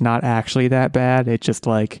like it's not actually that bad. It's just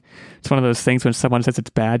like it's one of those things when someone says it's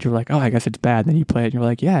bad, you're like, oh, I guess it's bad. And then you play it and you're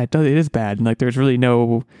like, yeah, it is bad. And like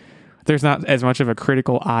there's not as much of a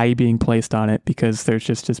critical eye being placed on it because there's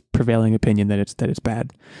just this prevailing opinion that it's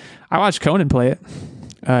bad. I watched Conan play it.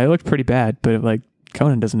 It looked pretty bad, but like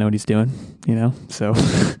Conan doesn't know what he's doing, you know? So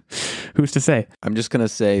who's to say? I'm just gonna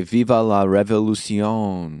say, Viva la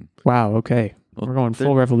Revolution. Wow, okay. We're going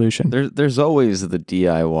full revolution. There's always the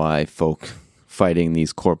DIY folk fighting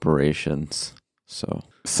these corporations. So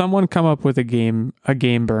Someone come up with a game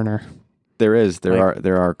burner.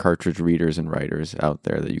 there are cartridge readers and writers out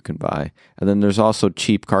there that you can buy. And then there's also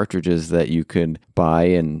cheap cartridges that you can buy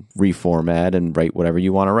and reformat and write whatever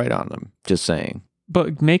you want to write on them. Just saying.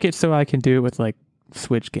 But make it so I can do it with like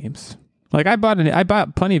Switch games. Like I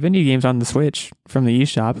bought plenty of indie games on the Switch from the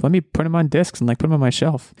eShop. Let me put them on discs and like put them on my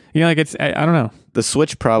shelf. You know, like it's I don't know. The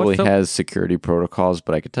Switch probably What's the- has security protocols,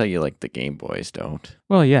 but I could tell you like the Game Boys don't.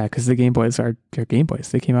 Well, yeah, because the Game Boys are Game Boys.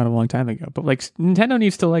 They came out a long time ago. But like Nintendo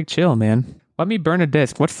needs to like chill, man. Let me burn a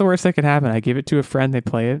disc. What's the worst that could happen? I give it to a friend, they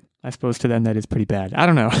play it. I suppose to them that is pretty bad. I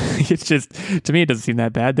don't know. It's just to me it doesn't seem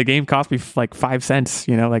that bad. The game cost me like 5 cents.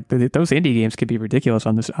 You know, like those indie games could be ridiculous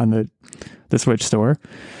on the Switch store.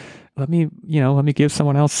 Let me give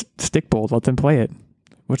someone else Stickbolt. Let them play it.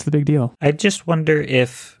 What's the big deal? I just wonder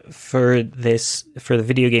if for the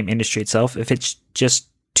video game industry itself, if it's just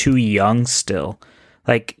too young still.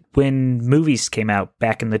 Like when movies came out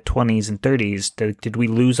back in the 20s and 30s, did we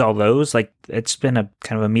lose all those? Like, it's been a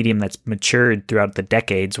kind of a medium that's matured throughout the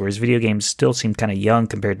decades, whereas video games still seem kind of young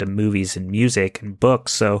compared to movies and music and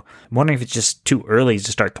books. So I'm wondering if it's just too early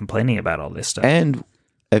to start complaining about all this stuff. And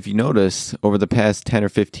if you notice, over the past 10 or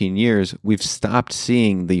 15 years, we've stopped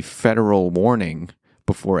seeing the federal warning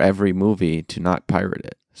before every movie to not pirate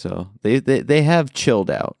it. So they have chilled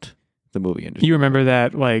out the movie industry. You remember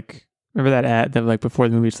that, like, ad that, like, before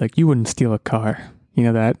the movie, it's like, you wouldn't steal a car. You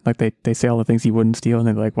know that? Like, they say all the things you wouldn't steal, and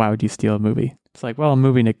they're like, why would you steal a movie? It's like, well, a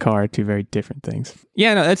movie and a car are two very different things.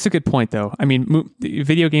 Yeah, no, that's a good point, though. I mean,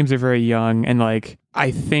 video games are very young, and, like,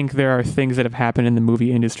 I think there are things that have happened in the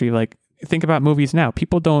movie industry, like, think about movies now.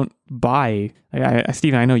 People don't buy,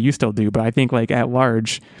 Steven, I know you still do, but I think, like, at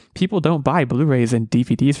large, people don't buy Blu-rays and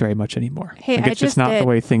DVDs very much anymore. Hey, like, it's just not the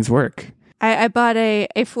way things work. I bought a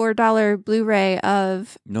 $4 Blu-ray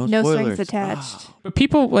of No Strings Attached. But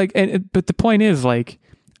people, like, but the point is, like,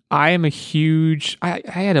 I am a huge, I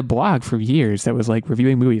had a blog for years that was, like,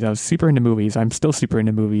 reviewing movies. I was super into movies. I'm still super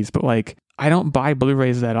into movies, but, like, I don't buy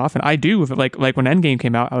Blu-rays that often. I do, like when Endgame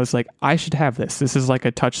came out, I was like, I should have this. This is like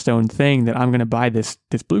a touchstone thing that I'm going to buy this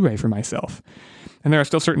Blu-ray for myself. And there are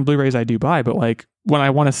still certain Blu-rays I do buy, but, like, when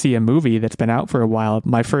I want to see a movie that's been out for a while,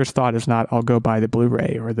 my first thought is not, I'll go buy the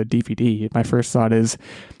Blu-ray or the DVD. My first thought is,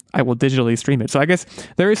 I will digitally stream it. So I guess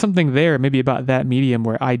there is something there maybe about that medium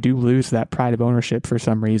where I do lose that pride of ownership for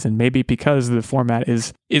some reason. Maybe because the format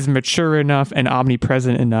is mature enough and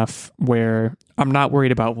omnipresent enough where I'm not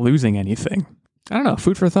worried about losing anything. I don't know.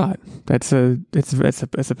 Food for thought. It's a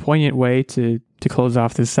poignant way to close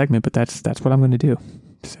off this segment, but that's what I'm going to do.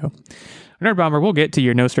 So, Nerd Bomber, we'll get to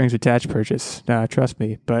your No Strings Attached purchase. Trust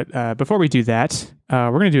me. But before we do that,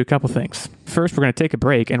 we're going to do a couple things. First, we're going to take a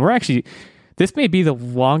break, and this may be the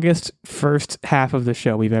longest first half of the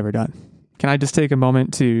show we've ever done. Can I just take a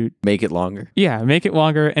moment to make it longer? Yeah, make it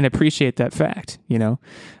longer and appreciate that fact, you know?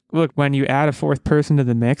 Look, when you add a fourth person to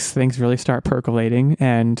the mix, things really start percolating,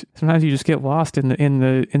 and sometimes you just get lost in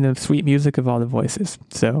the sweet music of all the voices.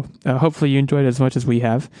 So hopefully you enjoyed it as much as we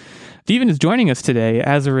have. Steven is joining us today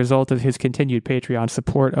as a result of his continued Patreon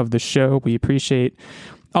support of the show. We appreciate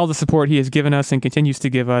all the support he has given us and continues to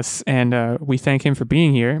give us, and we thank him for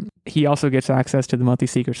being here. He also gets access to the monthly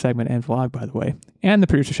secret segment and vlog, by the way, and the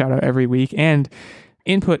producer shout out every week, and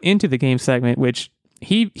input into the game segment, which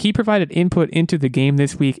he provided input into the game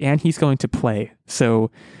this week, and he's going to play.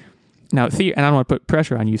 So now, and I don't want to put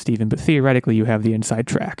pressure on you, Steven, but theoretically you have the inside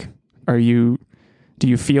track. Do you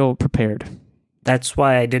feel prepared? That's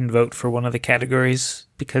why I didn't vote for one of the categories,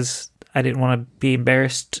 because I didn't want to be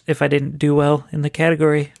embarrassed if I didn't do well in the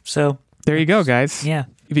category. So there you go, guys. Yeah.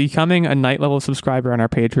 Becoming a night level subscriber on our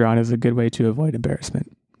Patreon is a good way to avoid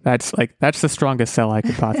embarrassment. That's the strongest sell I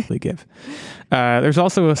could possibly give. There's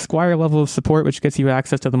also a Squire level of support, which gets you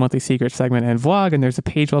access to the monthly secret segment and vlog, and there's a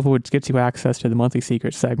page level, which gets you access to the monthly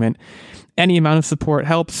secret segment. Any amount of support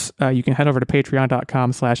helps. You can head over to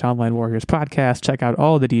patreon.com/onlinewarriorspodcast. Check out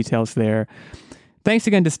all the details there. Thanks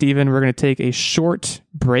again to Steven. We're going to take a short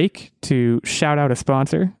break to shout out a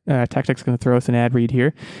sponsor. Tactic's going to throw us an ad read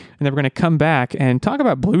here, and then we're going to come back and talk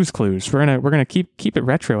about Blue's Clues. We're going to keep it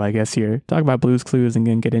retro, I guess. Here, talk about Blue's Clues and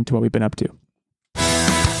then get into what we've been up to.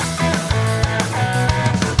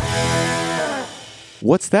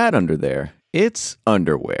 What's that under there? It's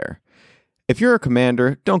underwear. If you're a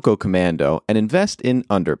commander, don't go commando and invest in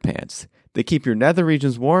underpants. They keep your nether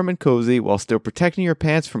regions warm and cozy while still protecting your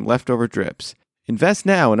pants from leftover drips. Invest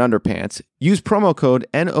now in underpants. Use promo code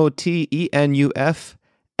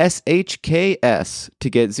NOTENUFSHKS to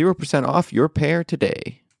get 0% off your pair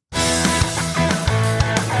today.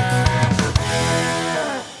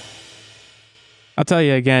 I'll tell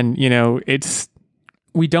you again,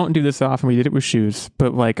 we don't do this often. We did it with shoes,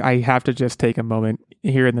 but, like, I have to just take a moment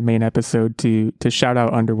here in the main episode to shout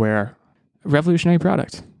out underwear. Revolutionary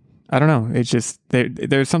product. I don't know. It's just,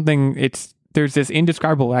 there's something, there's this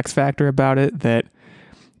indescribable X factor about it that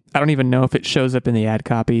I don't even know if it shows up in the ad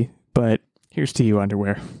copy, but here's to you,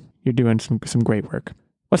 underwear. You're doing some great work.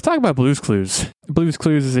 Let's talk about Blue's Clues. Blue's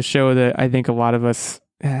Clues is a show that I think a lot of us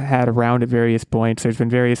had around at various points. There's been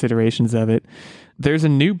various iterations of it. There's a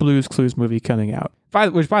new Blue's Clues movie coming out.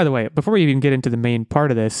 Which, by the way, before we even get into the main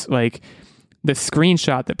part of this, like, the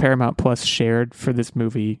screenshot that Paramount Plus shared for this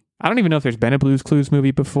movie, I don't even know if there's been a Blue's Clues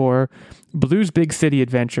movie before. Blue's Big City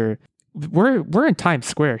Adventure. We're in Times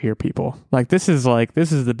Square here, people. Like, this is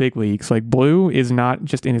the big leagues. Like, Blue is not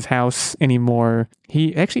just in his house anymore.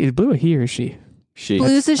 Is Blue a he or she? She.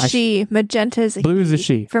 Blue's a she. Magenta is a Blue is he, a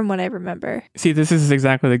she. from what I remember. See, this is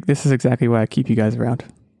exactly why I keep you guys around.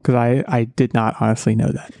 because I did not honestly know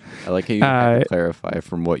that. I like how you had to clarify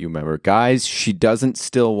from what you remember. Guys, she doesn't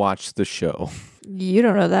still watch the show. You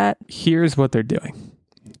don't know that. Here's what they're doing.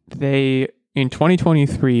 In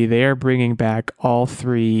 2023, they are bringing back all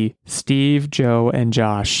three, Steve, Joe, and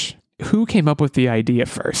Josh. Who came up with the idea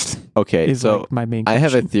first? Okay, Is so like my main I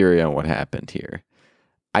have a question. theory on what happened here.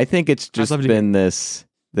 I think it's just love to been this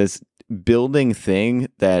building thing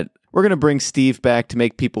that we're going to bring Steve back to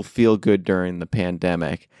make people feel good during the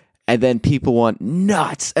pandemic. And then people went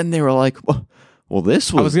nuts. And they were like, well,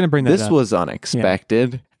 this was, I was gonna bring that this up. was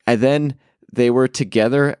unexpected. Yeah. And then they were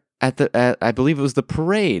together at I believe it was the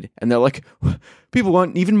parade. And they're like, people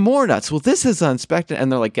went even more nuts. Well, this is unexpected.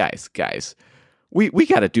 And they're like, guys. We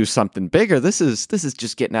got to do something bigger. This is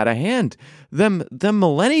just getting out of hand. Them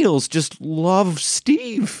millennials just love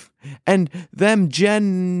Steve, and them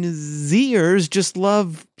Gen Zers just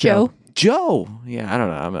love Joe. Yeah, I don't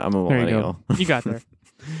know. I'm a There you millennial. go. You got there.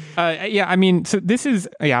 Yeah, I mean, so this is,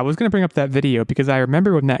 I was going to bring up that video because I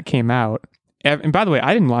remember when that came out. And by the way,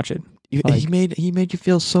 I didn't watch it. He made you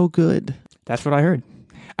feel so good. That's what I heard.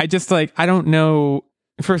 I just I don't know.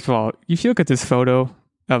 First of all, if you look at this photo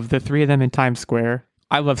of the three of them in Times Square,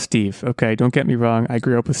 I love Steve. Okay, don't get me wrong. I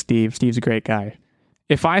grew up with Steve. Steve's a great guy.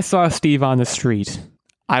 If I saw Steve on the street,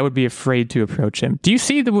 I would be afraid to approach him. Do you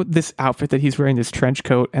see this outfit that he's wearing? This trench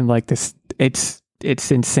coat and like this.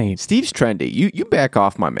 It's insane. Steve's trendy. You back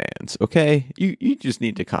off, my mans. Okay, you just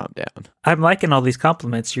need to calm down. I'm liking all these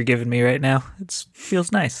compliments you're giving me right now. It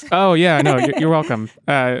feels nice. Oh yeah, no, you're welcome.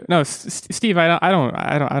 No, Steve, I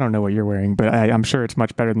don't know what you're wearing, but I'm sure it's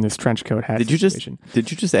much better than this trench coat hat. Did you situation.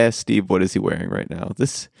 just ask Steve what is he wearing right now?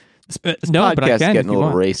 This no, but I podcast is can, getting if a you little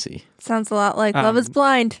want. racy. Sounds a lot like Love is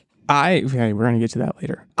Blind. We're gonna get to that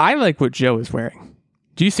later. I like what Joe is wearing.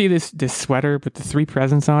 Do you see this sweater with the three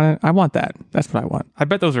presents on it? I want that. That's what I want. I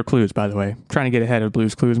bet those are clues, by the way. I'm trying to get ahead of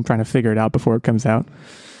Blue's Clues. I'm trying to figure it out before it comes out.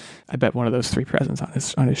 I bet one of those three presents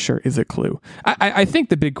on his shirt is a clue. I think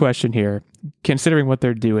the big question here, considering what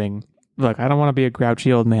they're doing, look, I don't want to be a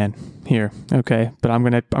grouchy old man here, okay? But I'm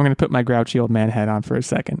gonna put my grouchy old man hat on for a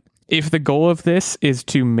second. If the goal of this is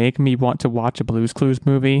to make me want to watch a Blue's Clues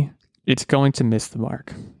movie, it's going to miss the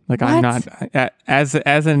mark. Like, What? I'm not as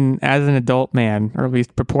an adult man, or at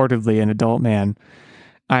least purportedly an adult man,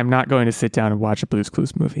 I'm not going to sit down and watch a Blue's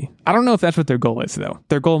Clues movie. I don't know if that's what their goal is, though.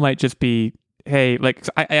 Their goal might just be, hey, like,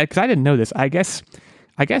 because I didn't know this. I guess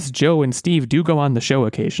Joe and Steve do go on the show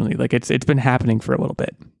occasionally. Like, it's been happening for a little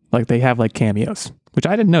bit. Like, they have like cameos, which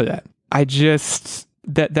I didn't know that. I just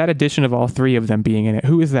that addition of all three of them being in it.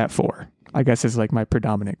 Who is that for? I guess is like my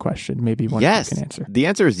predominant question. Maybe one yes. can answer. The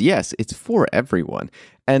answer is yes. It's for everyone.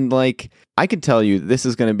 And like, I can tell you this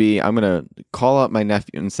is going to be, I'm going to call up my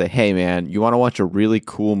nephew and say, hey man, you want to watch a really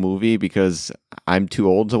cool movie because I'm too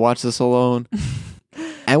old to watch this alone?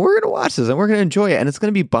 And we're going to watch this and we're going to enjoy it. And it's going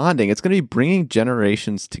to be bonding. It's going to be bringing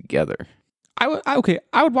generations together. I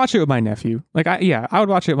would watch it with my nephew. Like, I would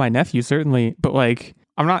watch it with my nephew, certainly. But like,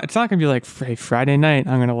 it's not going to be like, hey, Friday night,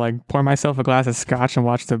 I'm going to like pour myself a glass of scotch and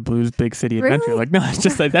watch the Blues Big City Adventure. Really? Like, no, it's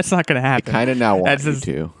just like, that's not going to I happen. kind of now want That's you just-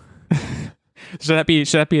 to. Should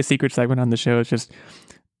that be a secret segment on the show? It's just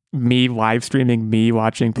me live streaming me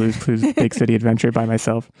watching Blues Clues Big City Adventure by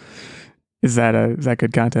myself. Is that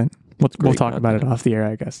good content? We'll Great talk about it content. off the air,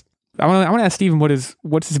 I guess. I want to ask Steven,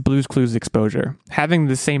 what's his Blues Clues exposure? Having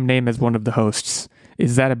the same name as one of the hosts,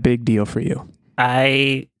 is that a big deal for you?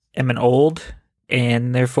 I am an old,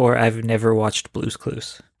 and therefore I've never watched Blue's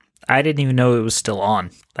Clues. I didn't even know it was still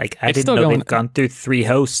on. Like, I It's didn't still know going. they've gone through 3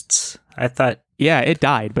 hosts. I thought, Yeah, it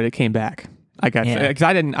died, but it came back. I got Yeah. because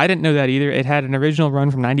I didn't know that either. It had an original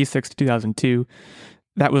run from 96 to 2002.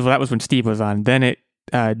 That was when Steve was on. Then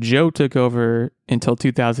Joe took over until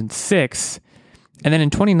 2006, and then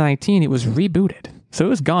in 2019 it was rebooted. So it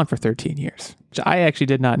was gone for 13 years. Which I actually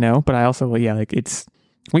did not know, but I also it's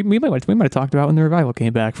we might have talked about when the revival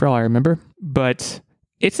came back, for all I remember. But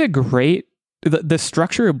it's a great the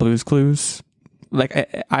structure of Blue's Clues.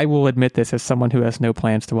 Like, I will admit this as someone who has no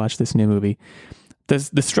plans to watch this new movie.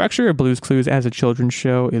 The structure of Blue's Clues as a children's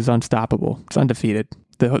show is unstoppable. It's undefeated.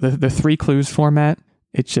 The 3 clues format,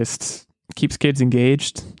 it just keeps kids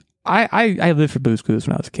engaged. I lived for Blue's Clues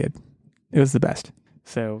when I was a kid. It was the best.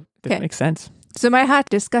 So it Okay. makes sense. So my hot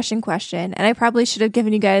discussion question, and I probably should have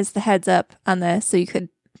given you guys the heads up on this so you could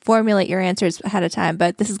formulate your answers ahead of time,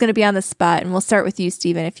 but this is going to be on the spot, and we'll start with you,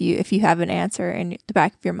 Stephen, if you have an answer in the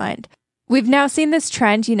back of your mind. We've now seen this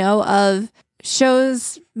trend, of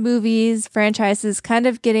shows, movies, franchises kind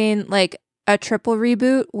of getting like a triple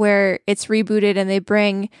reboot where it's rebooted and they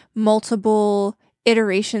bring multiple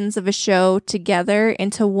iterations of a show together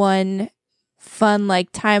into one fun,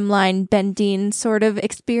 like timeline bending sort of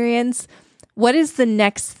experience. What is the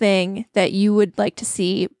next thing that you would like to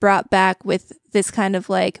see brought back with this kind of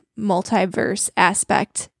like multiverse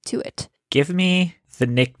aspect to it? Give me the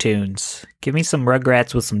Nicktoons. Give me some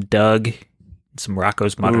Rugrats with some Doug, and some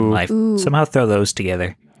Rocco's Modern Life. Ooh. Somehow throw those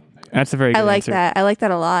together. That's a very good I like answer. that. I like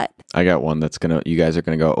that a lot. I got one that's you guys are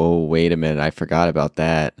gonna go, oh, wait a minute, I forgot about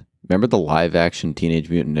that. Remember the live action Teenage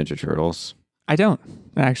Mutant Ninja Turtles? I don't,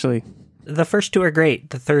 actually. The first two are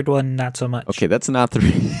great. The third one, not so much. Okay, that's not the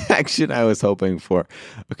reaction I was hoping for.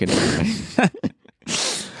 Okay, never mind.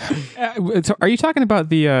 So are you talking about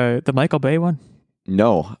the Michael Bay one?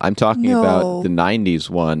 No, I'm talking No. about the 90s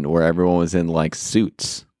one where everyone was in like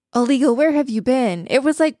suits. Illegal, where have you been? It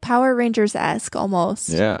was like Power Rangers-esque almost.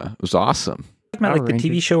 Yeah, it was awesome. Talking about like the Power TV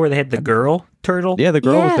Rangers. show where they had the girl turtle. Yeah, the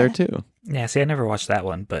girl was Yeah. there too. Yeah, see, I never watched that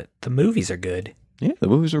one, but the movies are good. Yeah, the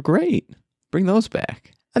movies were great. Bring those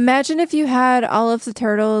back. Imagine if you had all of the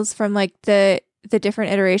turtles from like the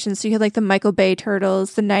different iterations. So you had like the Michael Bay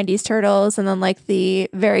turtles, the 90s turtles, and then like the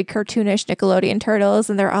very cartoonish Nickelodeon turtles,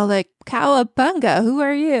 and they're all like, Cowabunga, who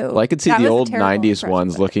are you? Well, I could see That the was a old terrible 90s impression,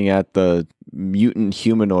 ones but- looking at the mutant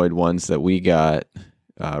humanoid ones that we got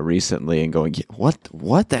recently and going,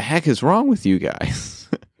 what the heck is wrong with you guys?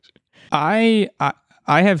 I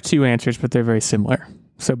have two answers, but they're very similar.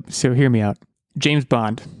 So hear me out. James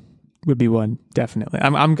Bond would be one, definitely.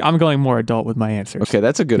 I'm going more adult with my answers. Okay,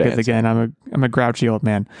 that's a good Because answer. again, I'm a grouchy old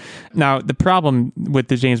man. Now the problem with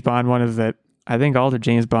the James Bond one is that I think all the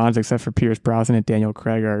James Bonds except for Pierce Brosnan and Daniel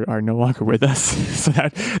Craig are no longer with us. So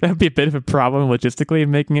that would be a bit of a problem logistically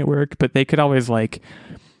in making it work. But they could always like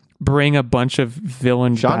bring a bunch of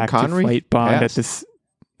villains Sean back Connery to fight Bond passed. at this.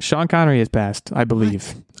 Sean Connery is passed, I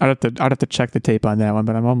believe. I'd have to check the tape on that one,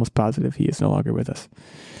 but I'm almost positive he is no longer with us.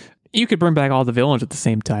 You could bring back all the villains at the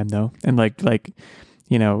same time, though, and like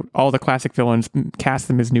you know, all the classic villains, cast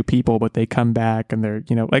them as new people, but they come back and they're,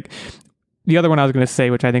 you know, like the other one I was going to say,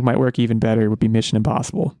 which I think might work even better, would be Mission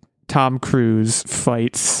Impossible. Tom Cruise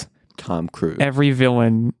fights Tom Cruise. every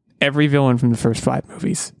villain from the first 5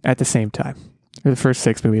 movies at the same time, or the first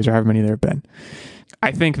 6 movies, or however many there have been.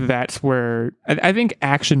 I think that's where I think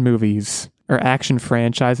action movies or action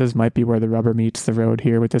franchises might be where the rubber meets the road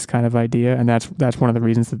here with this kind of idea, and that's one of the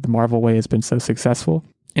reasons that the Marvel way has been so successful.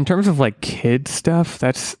 In terms of like kid stuff, I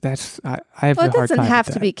have Well, a it hard doesn't time have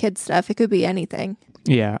with to that. be kid stuff. It could be anything.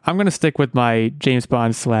 Yeah, I'm gonna stick with my James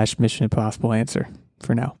Bond / Mission Impossible answer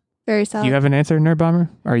for now. Very solid. You have an answer, Nerd Bomber?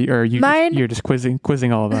 Or are you Mine- you're just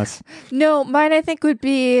quizzing all of us? No, mine I think would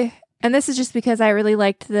be, and this is just because I really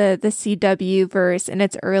liked the CW verse in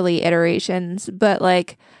its early iterations, but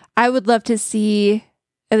like I would love to see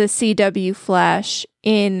the CW Flash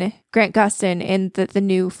in Grant Gustin in the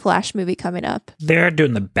new Flash movie coming up. They're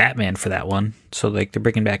doing the Batman for that one, so like they're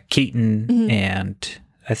bringing back Keaton, Mhm. and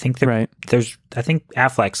I think Right. I think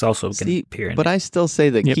Affleck's also going to See, appear in but it. I still say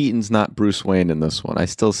that Yep. Keaton's not Bruce Wayne in this one. I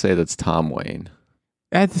still say that's Tom Wayne.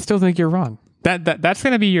 I still think you're wrong. That's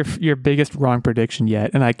going to be your biggest wrong prediction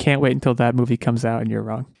yet, and I can't wait until that movie comes out and you're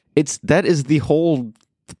wrong. That is the whole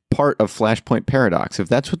part of Flashpoint Paradox. If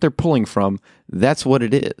that's what they're pulling from, that's what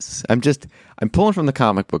it is. I'm pulling from the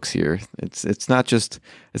comic books here. It's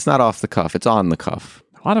not off the cuff. It's on the cuff.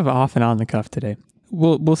 A lot of off and on the cuff today.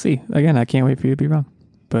 We'll see. Again, I can't wait for you to be wrong,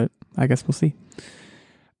 but I guess we'll see.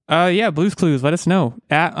 Yeah, Blues Clues. Let us know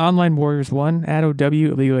at Online Warriors 1, at OW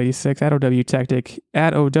Illegal 86, at OW Tactic,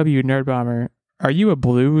 at OW Nerd Bomber. Are you a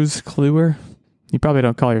blues cluer? You probably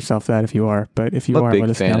don't call yourself that if you are, but if you I'm a are, let big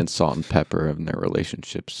us fan know. of Salt and Pepper and their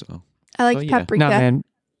relationship. So I like Oh, yeah. Paprika. No, man.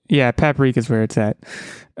 Yeah, Paprika's where it's at.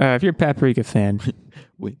 If you're a Paprika fan,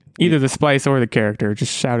 we either the spice or the character,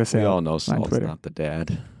 just shout us we out. all know Salt's Twitter. not the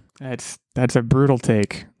dad. That's a brutal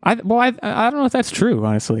take. I don't know if that's true,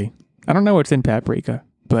 honestly. I don't know what's in Paprika,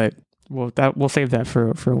 but we'll save that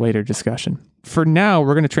for a later discussion. For now,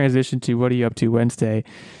 we're going to transition to What Are You Up To Wednesday,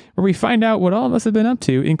 where we find out what all of us have been up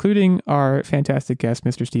to, including our fantastic guest,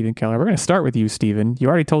 Mr. Stephen Keller. We're going to start with you, Stephen. You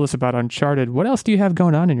already told us about Uncharted. What else do you have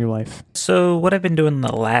going on in your life? So what I've been doing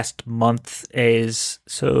the last month is,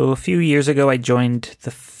 a few years ago I joined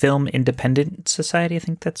the Film Independent Society. I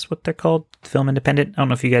think that's what they're called, Film Independent. I don't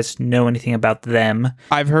know if you guys know anything about them.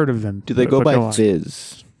 I've heard of them. Do they but go go by on.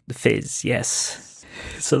 Fizz? The Fizz, yes.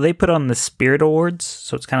 So they put on the Spirit Awards,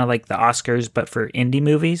 so it's kind of like the Oscars, but for indie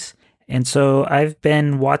movies. And so I've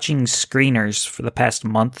been watching screeners for the past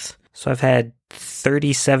month. So I've had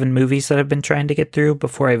 37 movies that I've been trying to get through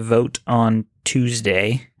before I vote on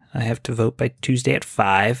Tuesday. I have to vote by Tuesday at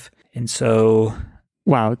 5. And so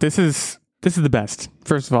Wow, this is the best.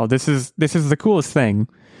 First of all, this is the coolest thing.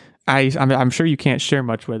 I'm sure you can't share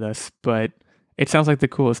much with us, but It sounds like the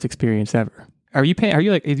coolest experience ever. Are you paying? Are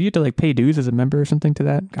you like? Do you have to like pay dues as a member or something to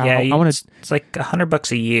that? Yeah, I want to. it's like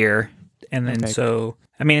 $100 a year, and then Okay. so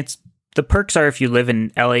I mean, it's the perks are if you live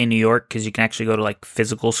in LA, New York, because you can actually go to like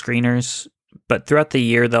physical screeners. But throughout the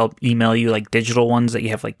year, they'll email you like digital ones that you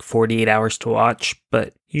have like 48 hours to watch.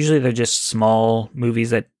 But usually they're just small movies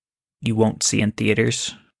that you won't see in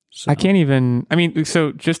theaters. So. I can't even. I mean,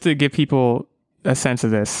 so just to give people a sense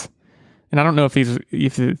of this, and I don't know if these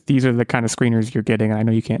are the kind of screeners you're getting. I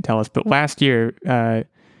know you can't tell us, but last year,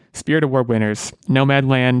 Spirit Award winners: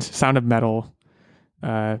 Nomadland, Sound of Metal.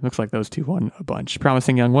 Looks like those two won a bunch.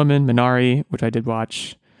 Promising Young Woman, Minari, which I did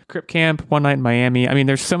watch. Crip Camp, One Night in Miami. I mean,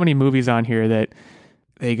 there's so many movies on here that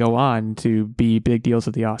they go on to be big deals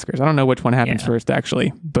at the Oscars. I don't know which one happens first,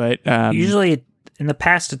 actually, but usually in the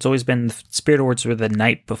past, it's always been the Spirit Awards were the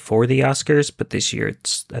night before the Oscars, but this year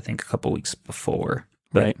it's I think a couple weeks before.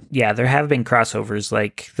 But right. Yeah, there have been crossovers.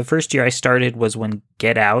 Like the first year I started was when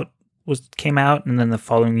Get Out came out, and then the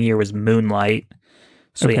following year was Moonlight.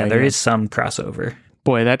 So Okay, yeah, there yeah. is some crossover.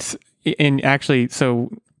 Boy, that's and actually,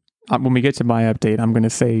 so when we get to my update, I'm going to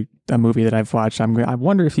say a movie that I've watched. I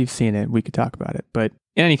wonder if you've seen it. We could talk about it, but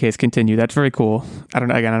in any case, continue. That's very cool. I don't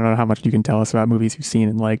know how much you can tell us about movies you've seen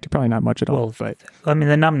and liked. Probably not much at all. Well, But I mean,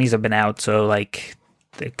 the nominees have been out, so like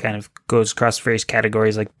it kind of goes across various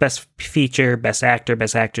categories, like best feature, best actor,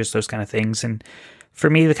 best actress, those kind of things. And for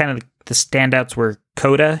me, the standouts were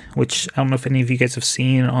Coda, which I don't know if any of you guys have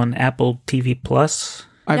seen on Apple TV Plus.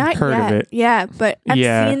 I've Not heard yet. of it. Yeah, but I've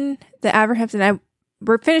Yeah. seen the Aberhampton.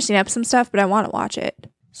 We're finishing up some stuff, but I want to watch it.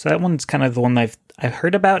 So that one's kind of the one I've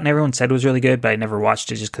heard about, and everyone said was really good, but I never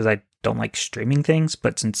watched it just because I don't like streaming things.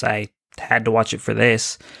 But since I had to watch it for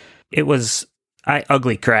this, I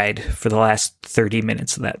ugly cried for the last 30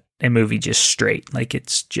 minutes of that movie just straight. Like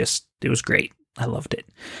it was great. I loved it.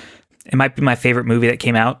 It might be my favorite movie that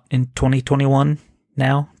came out in 2021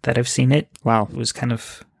 now that I've seen it. Wow. It was kind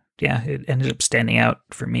of, it ended up standing out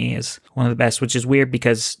for me as one of the best, which is weird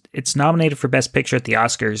because it's nominated for Best Picture at the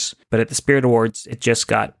Oscars, but at the Spirit Awards, it just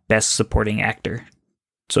got Best Supporting Actor.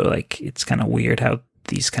 So, like, it's kind of weird how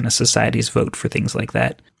these kind of societies vote for things like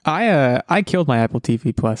that. I killed my Apple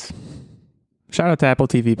TV Plus. Shout out to Apple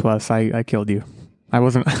TV Plus. I killed you. I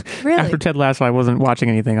wasn't Really? after Ted Lasso. I wasn't watching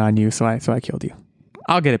anything on you, so I killed you.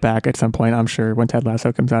 I'll get it back at some point, I'm sure, when Ted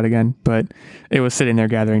Lasso comes out again. But it was sitting there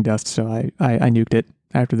gathering dust, so I nuked it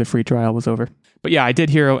after the free trial was over. But yeah, I did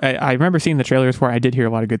hear. I remember seeing the trailers for it. I did hear a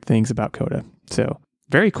lot of good things about Coda. So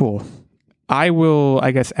very cool. I will,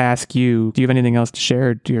 I guess, ask you. Do you have anything else to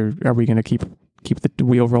share? Are we going to keep the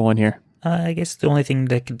wheel rolling here? I guess the only thing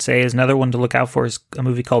that I could say is another one to look out for is a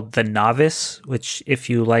movie called The Novice, which if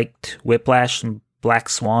you liked Whiplash and Black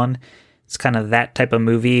Swan, it's kind of that type of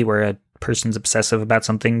movie where a person's obsessive about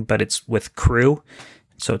something, but it's with crew.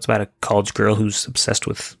 So it's about a college girl who's obsessed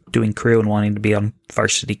with doing crew and wanting to be on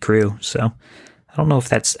varsity crew. So I don't know if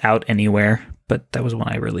that's out anywhere, but that was one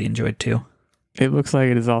I really enjoyed too. It looks like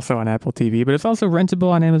it is also on Apple TV, but it's also rentable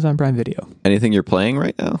on Amazon Prime Video. Anything you're playing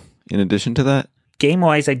right now in addition to that?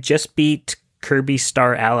 Game-wise, I just beat Kirby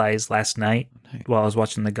Star Allies last night while I was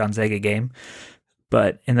watching the Gonzaga game.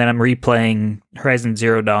 And then I'm replaying Horizon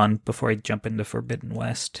Zero Dawn before I jump into Forbidden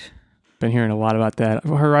West. Been hearing a lot about that.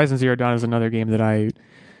 Horizon Zero Dawn is another game that I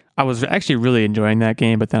was actually really enjoying that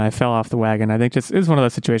game, but then I fell off the wagon. I think it was one of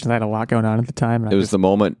those situations. I had a lot going on at the time. And It was the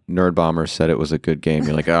moment Nerd Bomber said it was a good game.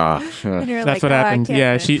 You're like, And you're That's like, what "Oh, I happened. can't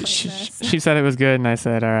Yeah, finish she playing this." she said it was good, and I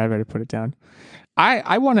said, all right, I better put it down.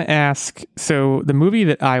 I want to ask, so the movie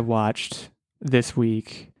that I watched this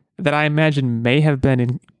week that I imagine may have been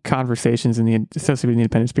in conversations in the associated with the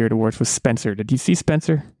Independent Spirit Awards was Spencer. Did you see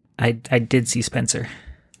Spencer? I did see Spencer.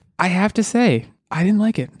 I have to say, I didn't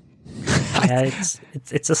like it. Yeah,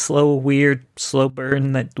 it's a slow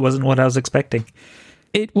burn that wasn't what I was expecting.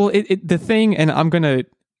 The thing, and I'm gonna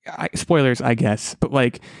spoilers, I guess, but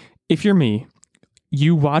like, if you're me,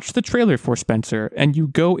 you watch the trailer for Spencer and you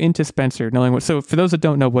go into Spencer knowing what. So for those that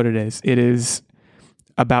don't know what it is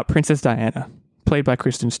about Princess Diana, played by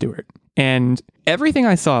Kristen Stewart, and everything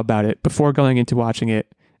I saw about it before going into watching it,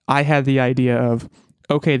 I had the idea of,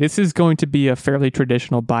 okay, this is going to be a fairly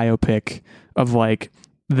traditional biopic of like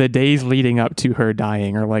the days leading up to her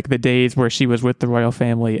dying, or like the days where she was with the royal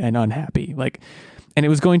family and unhappy. Like, and it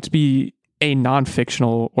was going to be a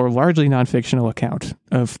non-fictional or largely non-fictional account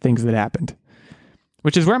of things that happened,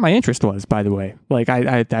 which is where my interest was, by the way. Like,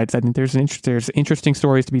 I think there's interesting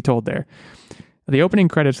stories to be told there. The opening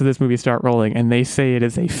credits of this movie start rolling, and they say it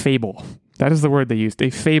is a fable. That is the word they used, a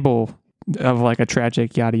fable of like a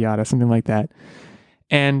tragic yada yada, something like that.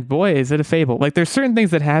 And boy, is it a fable. Like, there's certain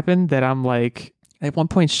things that happen that I'm like, At one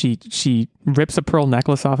point, she rips a pearl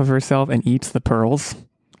necklace off of herself and eats the pearls.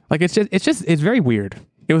 Like it's very weird.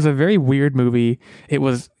 It was a very weird movie. It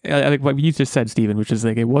was like what you just said, Steven, which is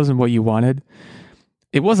like it wasn't what you wanted.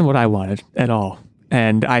 It wasn't what I wanted at all,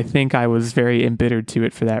 and I think I was very embittered to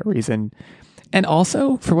it for that reason. And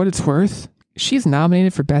also, for what it's worth, she's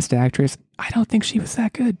nominated for Best Actress. I don't think she was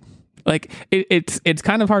that good. Like it's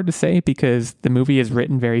kind of hard to say because the movie is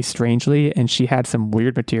written very strangely and she had some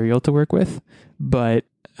weird material to work with, but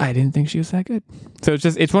I didn't think she was that good. So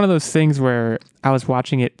it's one of those things where I was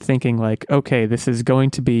watching it thinking like, okay, this is going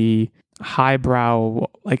to be highbrow,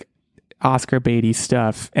 like Oscar baity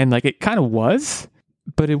stuff. And like, it kind of was,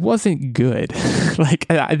 but it wasn't good. Like,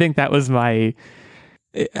 I think that was I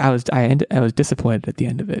was disappointed at the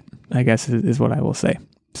end of it, I guess is what I will say.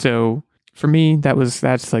 So for me,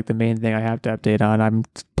 that's like the main thing I have to update on. I'm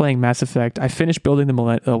playing Mass Effect. I finished building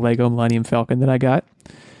the Lego Millennium Falcon that I got.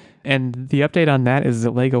 And the update on that is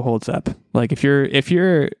that Lego holds up. Like if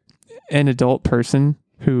you're an adult person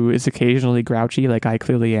who is occasionally grouchy, like I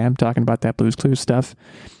clearly am, talking about that Blue's Clues stuff,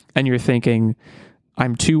 and you're thinking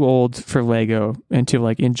I'm too old for Lego and to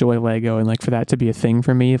like enjoy Lego and like for that to be a thing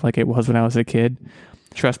for me like it was when I was a kid,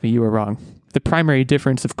 trust me, you were wrong. The primary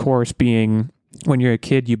difference, of course, being when you're a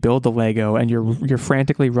kid, you build the Lego and you're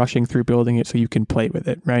frantically rushing through building it so you can play with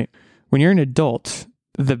it, right? When you're an adult,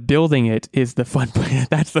 the building it is the fun part.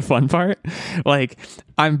 That's the fun part. Like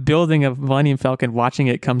I'm building a Millennium Falcon, watching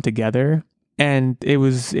it come together, and it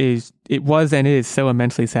was and it is so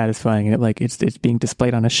immensely satisfying. And it's being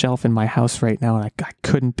displayed on a shelf in my house right now, and I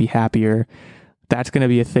couldn't be happier. That's going to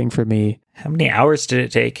be a thing for me. How many hours did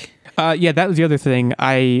it take? Yeah, that was the other thing.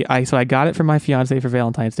 I got it from my fiance for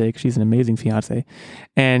Valentine's Day because she's an amazing fiance,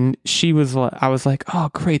 and I was like, oh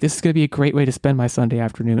great, this is gonna be a great way to spend my Sunday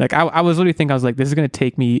afternoon. Like I was literally thinking, I was like, this is gonna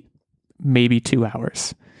take me maybe 2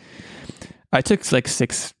 hours. I took like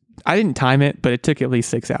 6. I didn't time it, but it took at least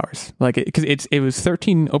 6 hours. Like because it was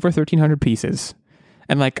over 1,300 pieces,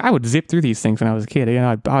 and like I would zip through these things when I was a kid.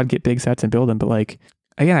 I'd get big sets and build them, but like.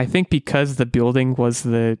 Again, I think because the building was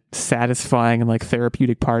the satisfying and like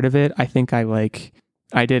therapeutic part of it, I think I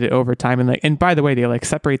did it over time. And by the way, they like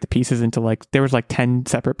separate the pieces into like, there was like 10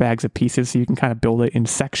 separate bags of pieces. So you can kind of build it in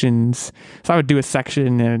sections. So I would do a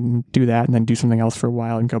section and do that and then do something else for a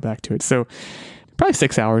while and go back to it. So probably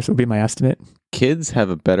 6 hours would be my estimate. Kids have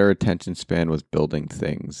a better attention span with building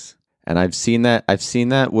things. And I've seen that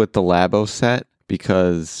with the Labo set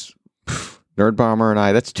because Nerd Bomber and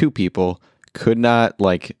I, that's 2 people, could not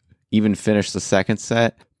like even finish the second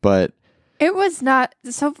set, but it was not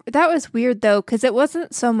so. That was weird though, because it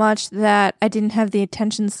wasn't so much that I didn't have the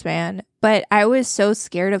attention span, but I was so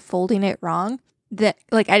scared of folding it wrong that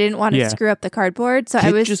like I didn't want to screw up the cardboard. So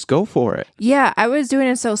I was just go for it. Yeah, I was doing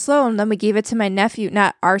it so slow, and then we gave it to my nephew.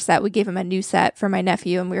 Not our set. We gave him a new set for my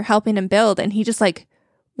nephew, and we were helping him build, and he just like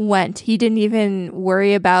went. He didn't even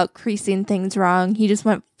worry about creasing things wrong. He just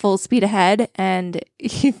went full speed ahead, and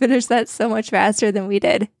he finished that so much faster than we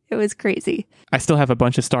did. It was crazy. I still have a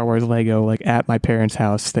bunch of Star Wars Lego like at my parents'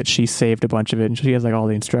 house that she saved a bunch of it, and she has like all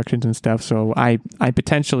the instructions and stuff. So I'm going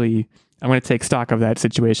to take stock of that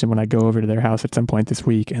situation when I go over to their house at some point this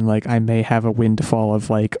week, and like I may have a windfall of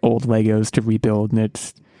like old Legos to rebuild,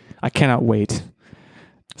 and I cannot wait.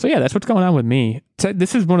 So yeah, that's what's going on with me.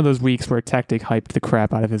 This is one of those weeks where Tactic hyped the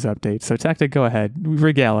crap out of his update. So Tactic, go ahead.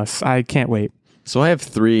 Regale us. I can't wait. So I have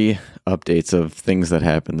 3 updates of things that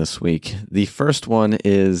happened this week. The first one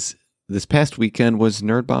is this past weekend was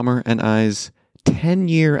Nerd Bomber and I's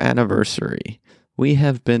 10-year anniversary. We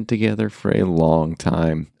have been together for a long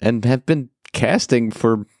time and have been casting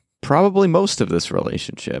for probably most of this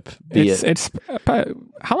relationship.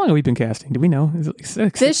 How long have we been casting? Do we know? Is it like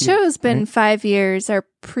 6? This show's been 5 years. Our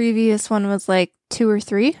previous one was like 2 or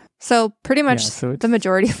 3. So pretty much the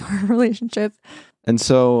majority of our relationship. And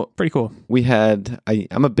so pretty cool. We had,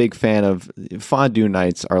 I'm a big fan of fondue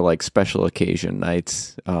nights are like special occasion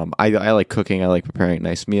nights. I like cooking. I like preparing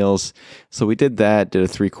nice meals. So we did that, did a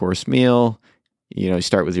 3-course meal. You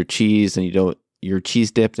start with your cheese and your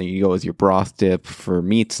cheese dip, then you go with your broth dip for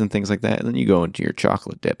meats and things like that, and then you go into your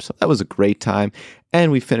chocolate dip. So that was a great time,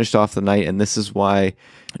 and we finished off the night, and this is why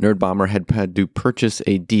Nerd Bomber had to purchase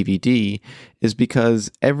a DVD, is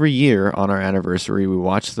because every year on our anniversary, we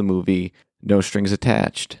watch the movie No Strings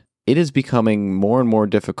Attached. It is becoming more and more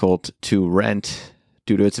difficult to rent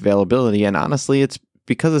due to its availability, and honestly, it's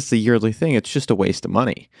because it's a yearly thing, it's just a waste of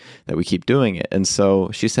money that we keep doing it. And so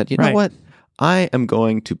she said, you know what? I am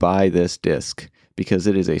going to buy this disc because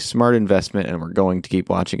it is a smart investment and we're going to keep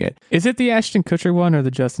watching it. Is it the Ashton Kutcher one or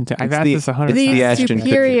the Justin Timberlake? I've asked this 100 times. The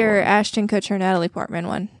superior Ashton Kutcher, Natalie Portman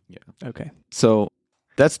one. Yeah. Okay. So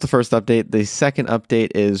That's the first update. The second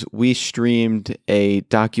update is we streamed a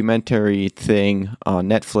documentary thing on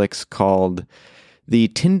Netflix called The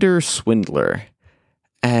Tinder Swindler.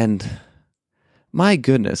 And my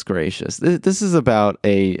goodness gracious, this is about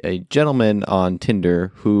a gentleman on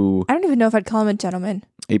Tinder who... I don't even know if I'd call him a gentleman.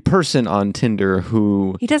 A person on Tinder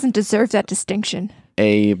who... He doesn't deserve that distinction.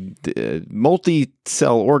 A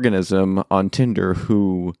multi-cell organism on Tinder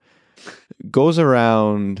who goes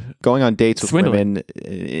around going on dates with women,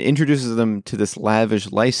 introduces them to this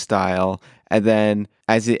lavish lifestyle, and then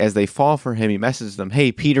as they fall for him, he messages them,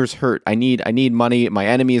 "Hey, Peter's hurt. I need money. My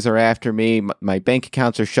enemies are after me. My bank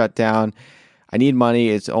accounts are shut down. I need money.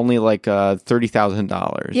 It's only like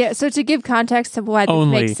 $30,000." Yeah, so to give context of why this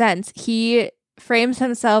makes sense, he frames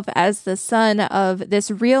himself as the son of this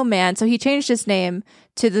real man. So he changed his name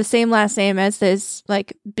to the same last name as this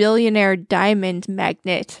like billionaire diamond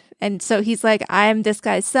magnate. And so he's like, I'm this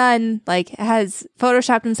guy's son, like has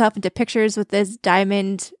photoshopped himself into pictures with this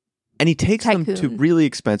diamond. And he takes them to really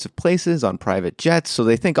expensive places on private jets. So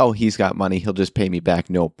they think, oh, he's got money. He'll just pay me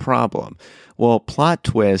back. No problem. Well, plot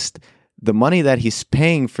twist. The money that he's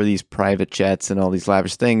paying for these private jets and all these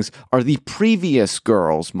lavish things are the previous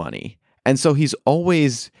girl's money. And so he's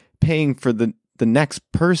always paying for the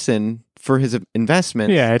next person for his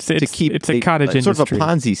investment. Yeah, it's a cottage industry. Sort of a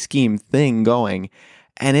Ponzi scheme thing going.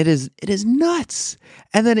 And it is nuts.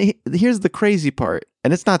 And then here's the crazy part.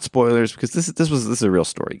 And it's not spoilers because this is a real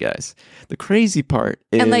story, guys. The crazy part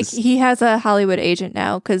is... And like he has a Hollywood agent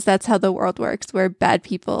now because that's how the world works, where bad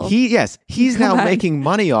people... He's now making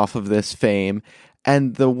money off of this fame.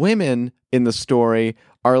 And the women in the story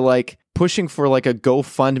are like pushing for like a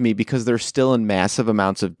GoFundMe because they're still in massive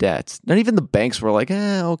amounts of debts. Not even the banks were like,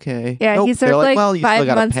 okay. Yeah, nope. he served like, well, you 5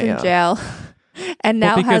 months in jail. And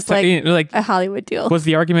now has like a Hollywood deal. Was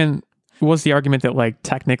the argument that like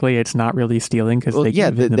technically it's not really stealing because they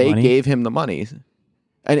gave him the money,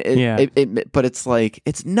 and but it's like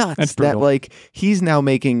it's nuts that like he's now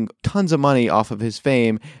making tons of money off of his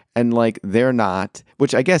fame, and like they're not.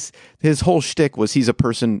 Which I guess his whole shtick was he's a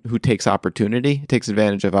person who takes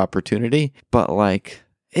advantage of opportunity, but like.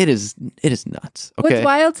 It is nuts. Okay? What's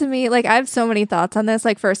wild to me, like I have so many thoughts on this.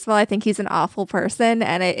 Like first of all, I think he's an awful person,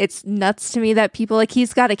 and it's nuts to me that people like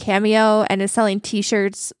he's got a cameo and is selling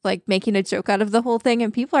T-shirts, like making a joke out of the whole thing,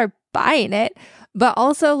 and people are buying it. But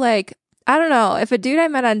also, like I don't know, if a dude I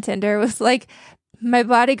met on Tinder was like, "My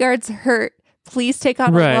bodyguard's hurt, please take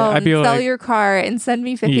on a loan, sell your car, and send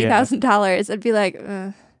me $50,000," I'd be like,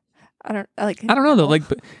 I don't know though. Like,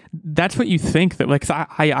 but that's what you think that like. 'Cause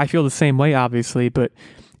I feel the same way, obviously, but.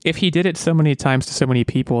 If he did it so many times to so many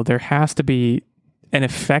people, there has to be an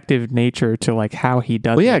effective nature to like how he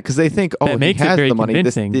does it. Well, yeah, because they think, oh, he has the money.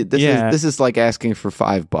 This is like asking for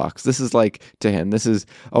 $5. This is like to him. This is,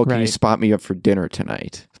 can you spot me up for dinner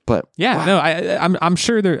tonight? But yeah, no, I'm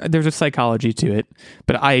sure there's a psychology to it.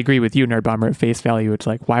 But I agree with you, Nerd Bomber. At face value, it's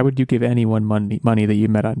like, why would you give anyone money that you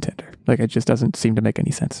met on Tinder? Like, it just doesn't seem to make any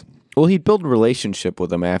sense. Well, he'd build a relationship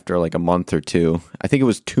with them after like a month or two. I think it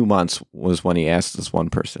was 2 months was when he asked this one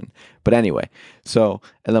person. But anyway, and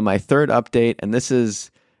then my third update, and this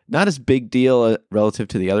is not as big deal relative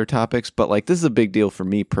to the other topics, but like this is a big deal for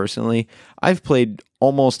me personally. I've played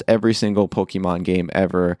almost every single Pokemon game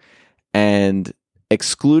ever, and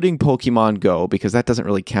excluding Pokemon Go, because that doesn't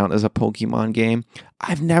really count as a Pokemon game,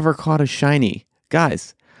 I've never caught a shiny.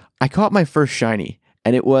 Guys, I caught my first shiny,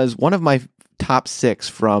 and it was one of my top 6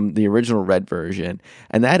 from the original red version,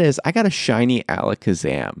 and that is I got a shiny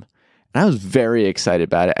Alakazam, and I was very excited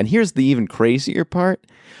about it. And here's the even crazier part: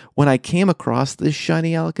 when I came across this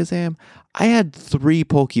shiny Alakazam, I had 3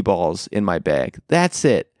 Pokeballs in my bag. That's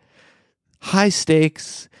it. High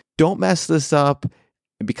stakes. Don't mess this up.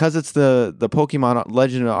 Because it's the Pokemon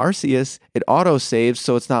Legend of Arceus, it auto saves,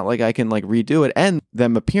 so it's not like I can like redo it. And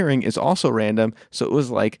them appearing is also random, so it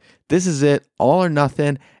was like this is it, all or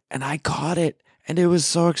nothing. And I caught it, and it was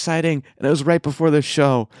so exciting, and it was right before the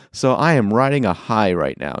show. So I am riding a high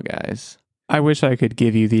right now, guys. I wish I could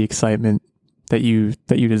give you the excitement that you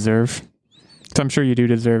deserve. So I'm sure you do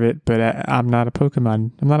deserve it, but I'm not a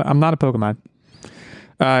Pokemon. I'm not a Pokemon.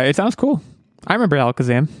 It sounds cool. I remember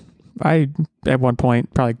Alakazam. I at one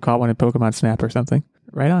point probably caught one in Pokemon Snap or something.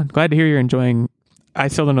 Right on. Glad to hear you're enjoying. I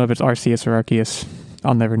still don't know if it's Arceus or Arceus.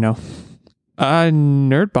 I'll never know.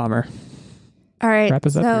 Nerd Bomber. All right,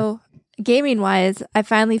 so gaming-wise, I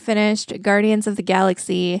finally finished Guardians of the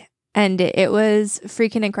Galaxy, and it was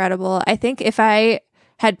freaking incredible. I think if I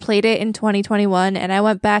had played it in 2021, and I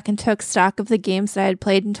went back and took stock of the games that I had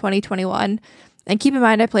played in 2021, and keep in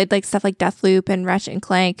mind I played like stuff like Deathloop and Ratchet and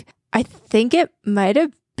Clank, I think it might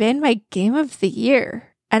have been my game of the year.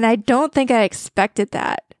 And I don't think I expected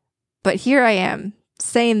that. But here I am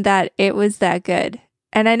saying that it was that good.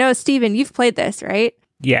 And I know, Steven, you've played this, right?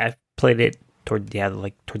 Yeah, I played it towards the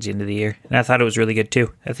end of the year. And I thought it was really good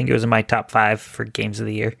too. I think it was in my top 5 for games of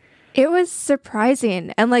the year. It was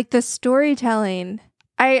surprising. And like the storytelling,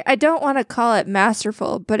 I don't want to call it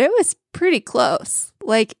masterful, but it was pretty close.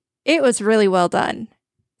 Like it was really well done.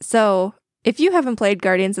 So if you haven't played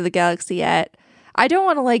Guardians of the Galaxy yet, I don't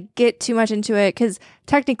want to like get too much into it because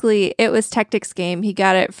technically it was Tactic's game. He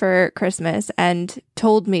got it for Christmas and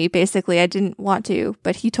told me basically I didn't want to,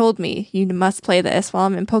 but he told me you must play this while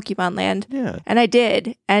I'm in Pokemon Land. Yeah. And I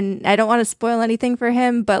did. And I don't want to spoil anything for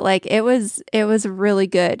him, but like it was really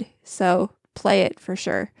good. So play it for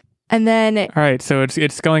sure. And then All right, so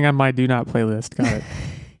it's going on my do not play list. Got it.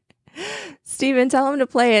 Steven, tell him to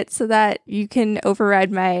play it so that you can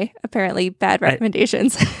override my apparently bad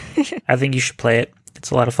recommendations. I think you should play it.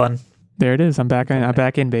 It's a lot of fun. There it is. I'm back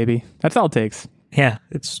in, baby. That's all it takes. Yeah,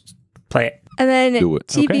 it's play it. And then Do it.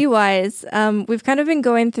 TV wise, we've kind of been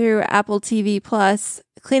going through Apple TV Plus,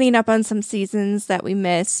 cleaning up on some seasons that we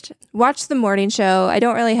missed. Watched The Morning Show. I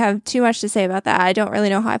don't really have too much to say about that. I don't really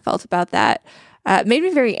know how I felt about that. Made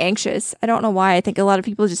me very anxious. I don't know why. I think a lot of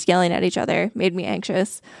people just yelling at each other made me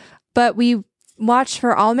anxious. But we watched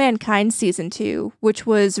For All Mankind season 2, which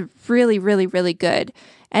was really, really, really good.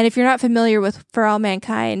 And if you're not familiar with For All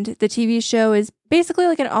Mankind, the TV show is basically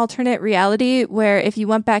like an alternate reality where if you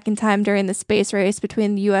went back in time during the space race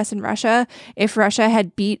between the US and Russia, if Russia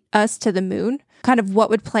had beat us to the moon, kind of what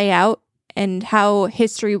would play out and how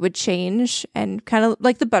history would change, and kind of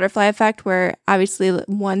like the butterfly effect where obviously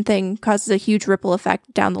one thing causes a huge ripple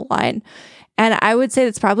effect down the line. And I would say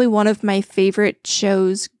that's probably one of my favorite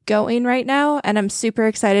shows going right now. And I'm super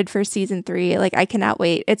excited for season 3. Like, I cannot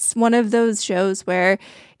wait. It's one of those shows where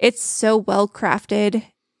it's so well crafted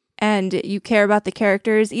and you care about the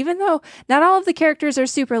characters, even though not all of the characters are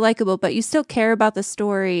super likable, but you still care about the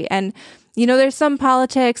story. And, you know, there's some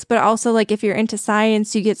politics, but also like if you're into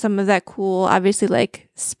science, you get some of that cool, obviously like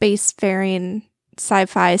spacefaring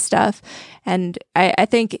sci-fi stuff. And I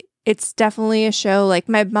think it's definitely a show. Like,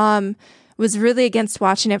 my mom was really against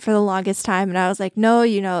watching it for the longest time. And I was like, no,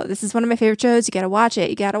 you know, this is one of my favorite shows. You got to watch it.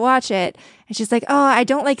 You got to watch it. And she's like, oh, I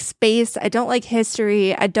don't like space. I don't like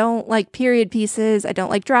history. I don't like period pieces. I don't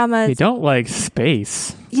like dramas. You don't like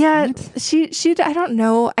space. Yeah. She, I don't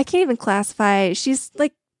know. I can't even classify. She's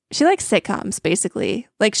like, she likes sitcoms, basically.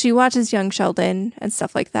 Like, she watches Young Sheldon and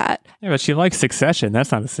stuff like that. Yeah, but she likes Succession.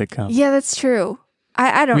 That's not a sitcom. Yeah, that's true.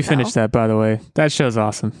 I don't know. We finished that, by the way. That show's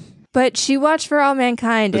awesome. But she watched For All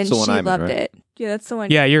Mankind That's and the one she I'm in, loved right? it. Yeah, that's the one.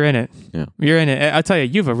 Yeah, you're in it. Yeah. You're in it. I'll tell you,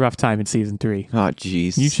 you have a rough time in season 3. Oh,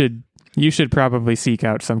 jeez. You should probably seek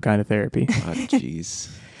out some kind of therapy. Oh, jeez.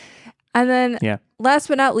 And then, Yeah. last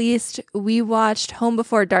but not least, we watched Home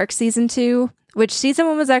Before Dark season 2, which season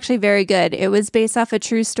 1 was actually very good. It was based off a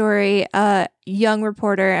true story. A young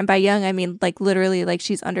reporter, and by young I mean like literally like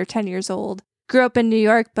she's under 10 years old, grew up in New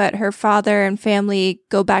York, but her father and family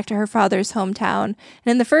go back to her father's hometown. And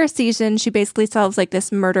in the first season, she basically solves like this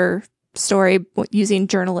murder story using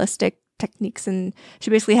journalistic techniques. And she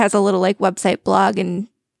basically has a little like website blog and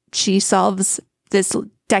she solves this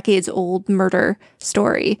decades old murder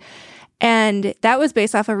story. And that was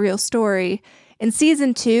based off a real story. In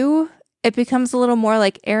season 2, it becomes a little more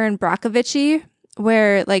like Erin Brockovich-y,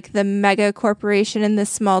 where like the mega corporation in this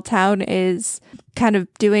small town is kind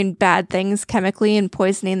of doing bad things chemically and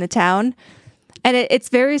poisoning the town. And it's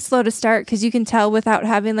very slow to start because you can tell without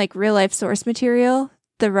having like real life source material,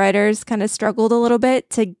 the writers kind of struggled a little bit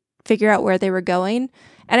to figure out where they were going.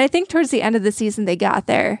 And I think towards the end of the season, they got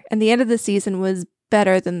there. And the end of the season was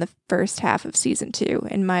better than the first half of season 2,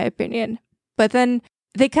 in my opinion. But then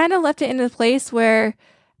they kind of left it in a place where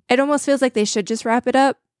it almost feels like they should just wrap it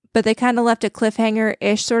up. But they kind of left a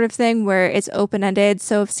cliffhanger-ish sort of thing where it's open-ended.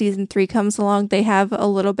 So if season 3 comes along, they have a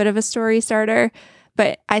little bit of a story starter.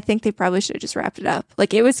 But I think they probably should have just wrapped it up.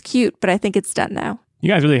 Like, it was cute, but I think it's done now. You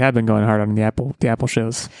guys really have been going hard on the Apple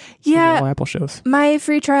shows. Yeah. All Apple shows. My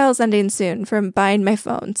free trial's ending soon from buying my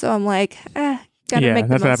phone. So I'm like, gotta make the that's what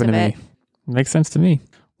most happened of to it. me. Makes sense to me.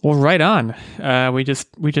 Well, right on. We just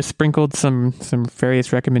sprinkled some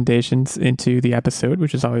various recommendations into the episode,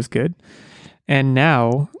 which is always good. And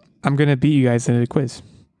now I'm gonna beat you guys in a quiz.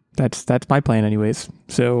 That's my plan, anyways.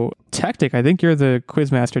 So, Tactic, I think you're the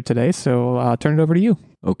quiz master today. So I'll turn it over to you.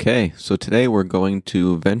 Okay, so today we're going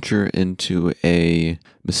to venture into a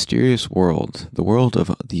mysterious world, the world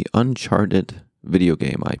of the Uncharted video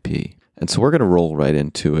game IP. And so we're going to roll right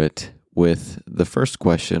into it with the first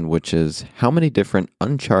question, which is how many different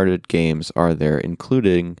Uncharted games are there,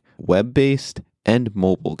 including web-based and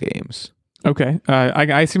mobile games? Okay.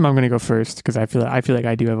 I assume I'm going to go first because I feel like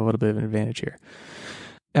I do have a little bit of an advantage here.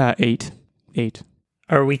 8.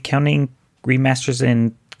 Are we counting remasters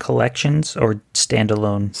in collections or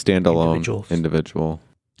standalone? Individual.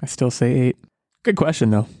 I still say 8. Good question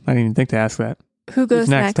though. I didn't even think to ask that. Who goes Who's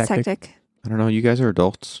next, next, Tactic? Tactic? I don't know. You guys are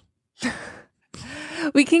adults.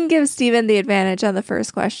 We can give Steven the advantage on the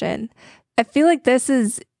first question. I feel like this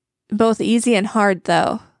is both easy and hard,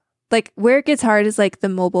 though. Like, where it gets hard is, like, the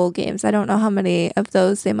mobile games. I don't know how many of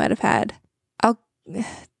those they might have had.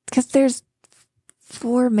 Because there's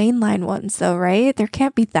 4 mainline ones, though, right? There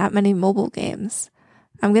can't be that many mobile games.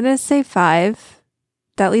 I'm going to say 5.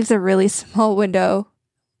 That leaves a really small window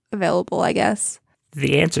available, I guess.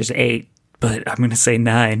 The answer's 8, but I'm going to say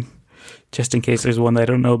 9, just in case there's one that I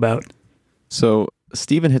don't know about. So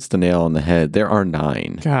Steven hits the nail on the head. There are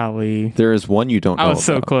 9. Golly. There is one you don't know I was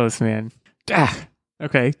so about. close, man.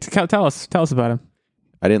 Okay. Tell us about him.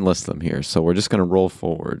 I didn't list them here, so we're just going to roll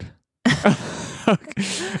forward.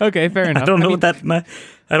 Okay, fair enough. I don't know what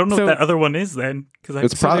that other one is then,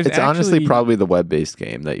 because It's honestly probably the web-based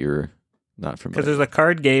game that you're not familiar with. there's a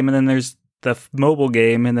card game and then there's the mobile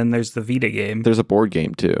game and then there's the Vita game. There's a board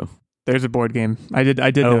game too. There's a board game. I did know I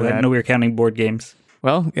that. didn't know we were counting board games.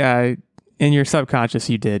 Well, yeah, in your subconscious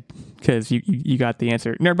you did because you got the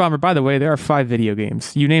answer. Nerd Bomber, by the way, there are 5 video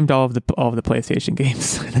games. You named all of the PlayStation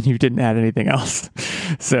games, and then you didn't add anything else.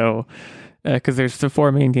 So, because there's the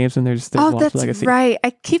 4 main games and there's Oh, Lost that's Legacy. right. I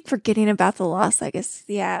keep forgetting about the Lost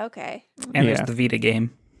Legacy. Yeah, okay. And Yeah. there's the Vita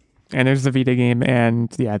game. And there's the Vita game, and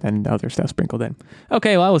then other stuff sprinkled in.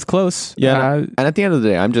 Okay, well, I was close. Yeah, and at the end of the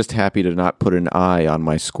day, I'm just happy to not put an I on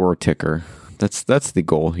my score ticker. That's the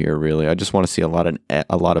goal here, really. I just want to see a lot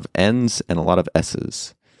of N's and a lot of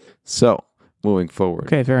S's. So, moving forward.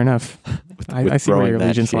 Okay, fair enough. I see where throwing your that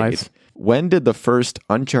allegiance shade. lies. When did the first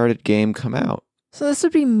Uncharted game come out? So this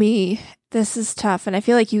would be me. This is tough, and I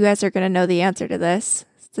feel like you guys are going to know the answer to this.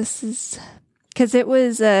 This is because it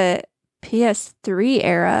was a PS3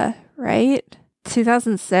 era, right?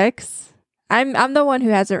 2006. I'm the one who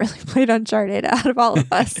hasn't really played Uncharted out of all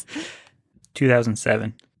of us.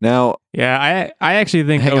 2007. Now, Yeah, I actually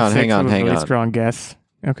think Hang on, 06 hang on, was a hang really on. strong guess.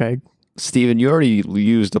 Okay. Steven, you already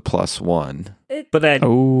used a +1. But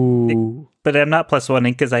Oh. but I'm not plus one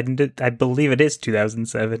because I believe it is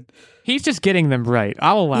 2007. He's just getting them right.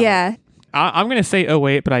 I'll allow it. Yeah. I'm going to say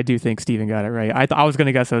 08, but I do think Steven got it right. I was going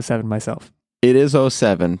to guess 07 myself. It is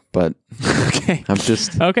 07, but Okay. I'm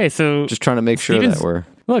just Okay, so trying to make sure Steven's- that we're...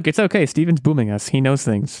 look, it's okay. Steven's booming us. He knows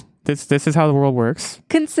things. This is how the world works.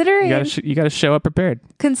 Considering You got to show up prepared.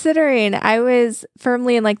 considering I was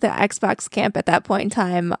firmly in like the Xbox camp at that point in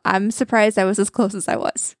time, I'm surprised I was as close as I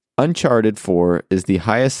was. Uncharted 4 is the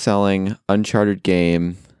highest-selling Uncharted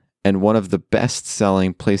game and one of the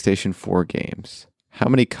best-selling PlayStation 4 games. How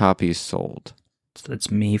many copies sold? So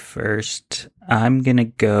it's me first. I'm gonna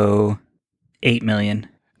go 8 million.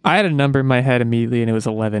 I had a number in my head immediately, and it was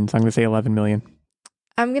 11. So I'm going to say 11 million.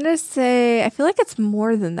 I'm going to say I feel like it's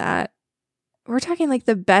more than that. We're talking like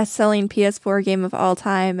the best-selling PS4 game of all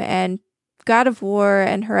time, and God of War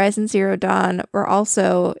and Horizon Zero Dawn were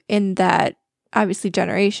also in that obviously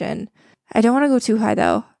generation. I don't want to go too high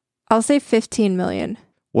though. I'll say 15 million.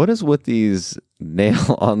 What is with these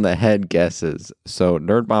nail-on-the-head guesses? So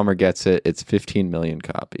Nerd Bomber gets it. It's 15 million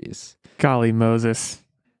copies. Golly Moses.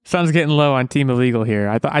 Sun's getting low on Team Illegal here.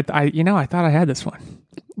 I thought I had this one.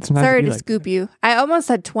 It's nice Sorry be to like scoop you. I almost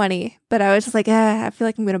had 20, but I was just like, I feel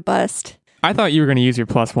like I'm going to bust. I thought you were going to use your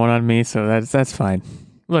 +1 on me, so that's fine.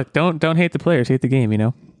 Look, don't hate the players, hate the game, you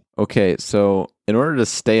know? Okay, so in order to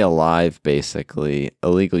stay alive, basically,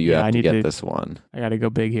 Illegal, you Yeah, I have to need get to- this one. I got to go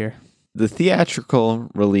big here. The theatrical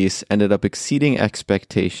release ended up exceeding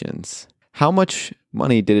expectations. How much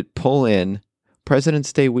money did it pull in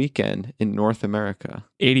President's Day weekend in North America?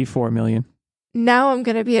 84 million. Now I'm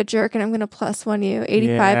going to be a jerk and I'm going to +1 you. 85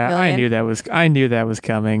 yeah, million. I knew that was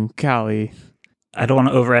coming. Golly. I don't want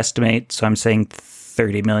to overestimate, so I'm saying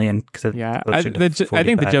 30 million. Because Yeah, I think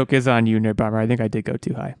the joke is on you, Nerd Bomber. I think I did go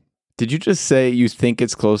too high. Did you just say you think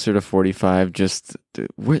it's closer to 45? Just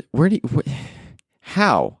where do you...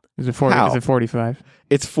 how? Is it 40? How? Is it 45?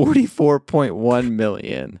 It's 44.1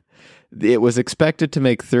 million. It was expected to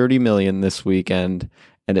make 30 million this weekend,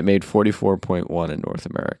 and it made 44.1 in North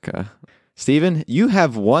America. Steven, you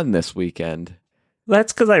have won this weekend.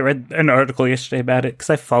 That's because I read an article yesterday about it, because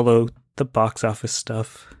I follow the box office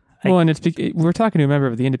stuff. Well, and we're talking to a member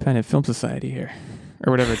of the Independent Film Society here,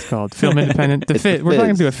 or whatever it's called. Film Independent. It's the We're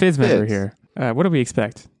talking Fizz. to a Fizz member Fizz. here. What do we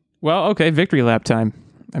expect? Well, okay, victory lap time.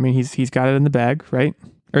 I mean, he's got it in the bag, right?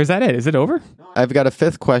 Or is that it? Is it over? I've got a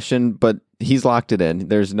fifth question, but he's locked it in.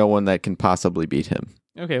 There's no one that can possibly beat him.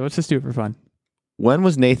 Okay, let's just do it for fun. When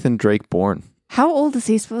was Nathan Drake born? How old is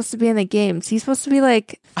he supposed to be in the game? Is he supposed to be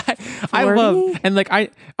like I love 40? and like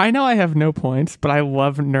I know I have no points, but I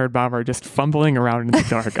love Nerd Bomber just fumbling around in the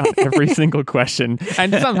dark on every single question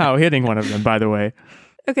and somehow hitting one of them. By the way,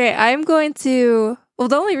 Okay, I'm going to. Well,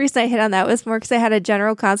 the only reason I hit on that was more because I had a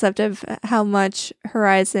general concept of how much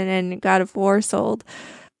Horizon and God of War sold.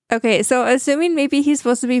 Okay, so assuming maybe he's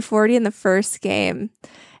supposed to be 40 in the first game,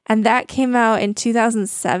 and that came out in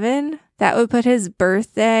 2007, that would put his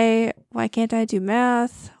birthday. Why can't I do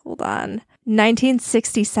math? Hold on.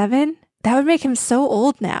 1967? That would make him so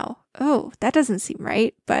old now. Oh, that doesn't seem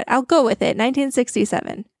right, but I'll go with it.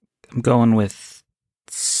 1967. I'm going with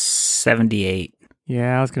 78.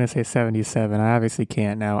 yeah, I was gonna say 77. I obviously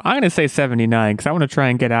can't now. I'm gonna say 79 because I want to try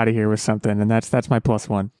and get out of here with something, and that's my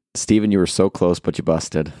 +1. Steven, you were so close, but you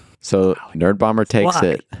busted. So Nerd Bomber takes Why?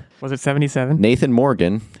 it. Was it 77? Nathan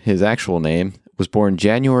Morgan, his actual name, was born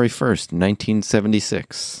January 1st,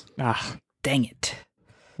 1976. Ah, Dang it.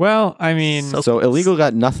 well, I mean, So Illegal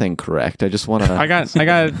got nothing correct. I just want to... I got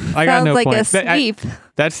Sounds no like points. a sweep.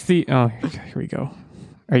 That's the. Oh, here we go.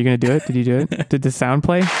 Are you gonna do it? Did you do it? Did the sound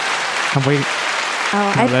play? I'm waiting.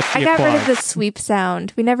 Oh, No, that's I the got rid of applause. the sweep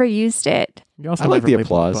sound. We never used it. You also I like never the labeled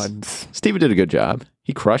applause. buttons. Steven did a good job.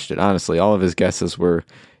 He crushed it, honestly. All of his guesses were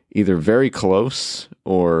either very close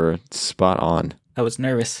or spot on. I was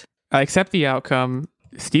nervous. I accept the outcome.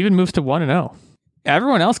 Steven moves to 1-0.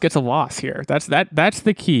 Everyone else gets a loss here. That's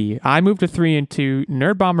the key. I move to 3-2.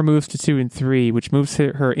 Nerd Bomber moves to 2-3, which moves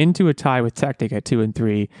her into a tie with Tactic at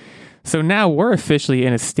 2-3. So now we're officially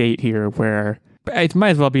in a state here where it might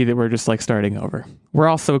as well be that we're just like starting over. We're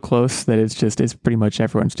all so close that it's pretty much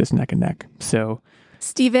everyone's just neck and neck. So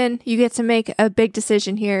Steven, you get to make a big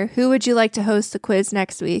decision here. Who would you like to host the quiz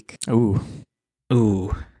next week? ooh,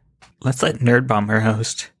 Ooh. Let's let Nerd Bomber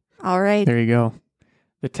host. All right. there you go.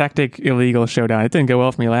 The Tactic Illegal Showdown. It didn't go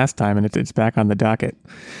well for me last time, and it's back on the docket.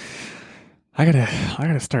 I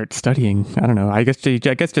gotta start studying. I don't know. I guess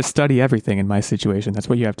just study everything in my situation. That's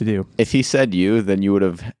what you have to do. If he said you, then you would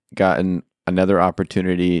have gotten another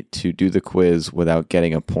opportunity to do the quiz without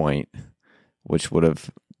getting a point, which would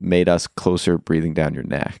have made us closer breathing down your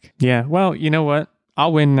neck. Yeah. Well, you know what?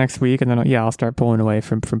 I'll win next week, and then I'll start pulling away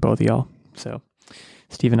from both of y'all. So,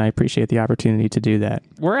 Steve and I appreciate the opportunity to do that.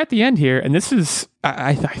 We're at the end here, and this is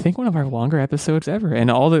I think one of our longer episodes ever, and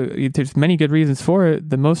there's many good reasons for it.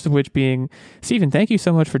 The most of which being, Steven, thank you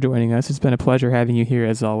so much for joining us. It's been a pleasure having you here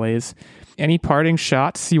as always. Any parting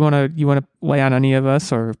shots you wanna lay on any of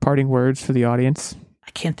us, or parting words for the audience?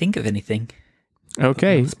 I can't think of anything.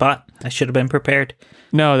 Okay. Spot. I should have been prepared.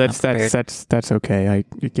 No, that's Not prepared. that's okay.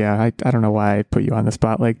 I don't know why I put you on the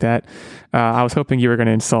spot like that. I was hoping you were going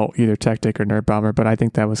to insult either Tactic or Nerd Bomber, but I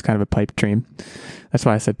think that was kind of a pipe dream. That's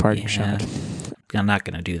why I said parting Yeah. shot. I'm not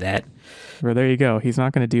going to do that. Well, there you go. He's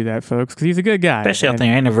not going to do that, folks, because he's a good guy. Especially And- after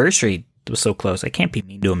their anniversary was so close. I can't be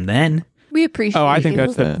mean to him then. We appreciate Oh, I think you.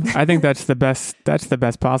 that's the best. That's the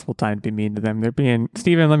best possible time to be mean to them. They're being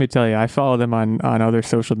Steven. Let me tell you, I follow them on other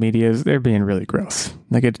social medias. They're being really gross.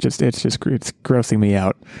 Like it's grossing me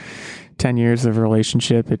out. 10 years of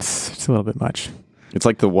relationship. It's a little bit much. It's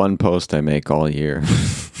like the one post I make all year.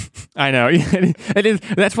 I know it is.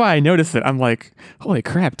 That's why I noticed it. I'm like, holy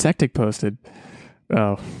crap! Tactic posted.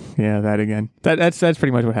 Oh yeah, that again. That's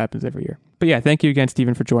pretty much what happens every year. But yeah, thank you again,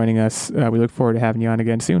 Steven, for joining us. We look forward to having you on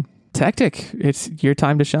again soon. Tactic, it's your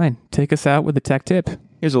time to shine. Take us out with a tech tip.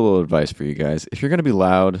 Here's a little advice for you guys. If you're going to be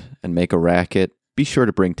loud and make a racket, be sure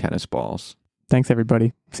to bring tennis balls. Thanks,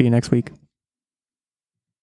 everybody. See you next week.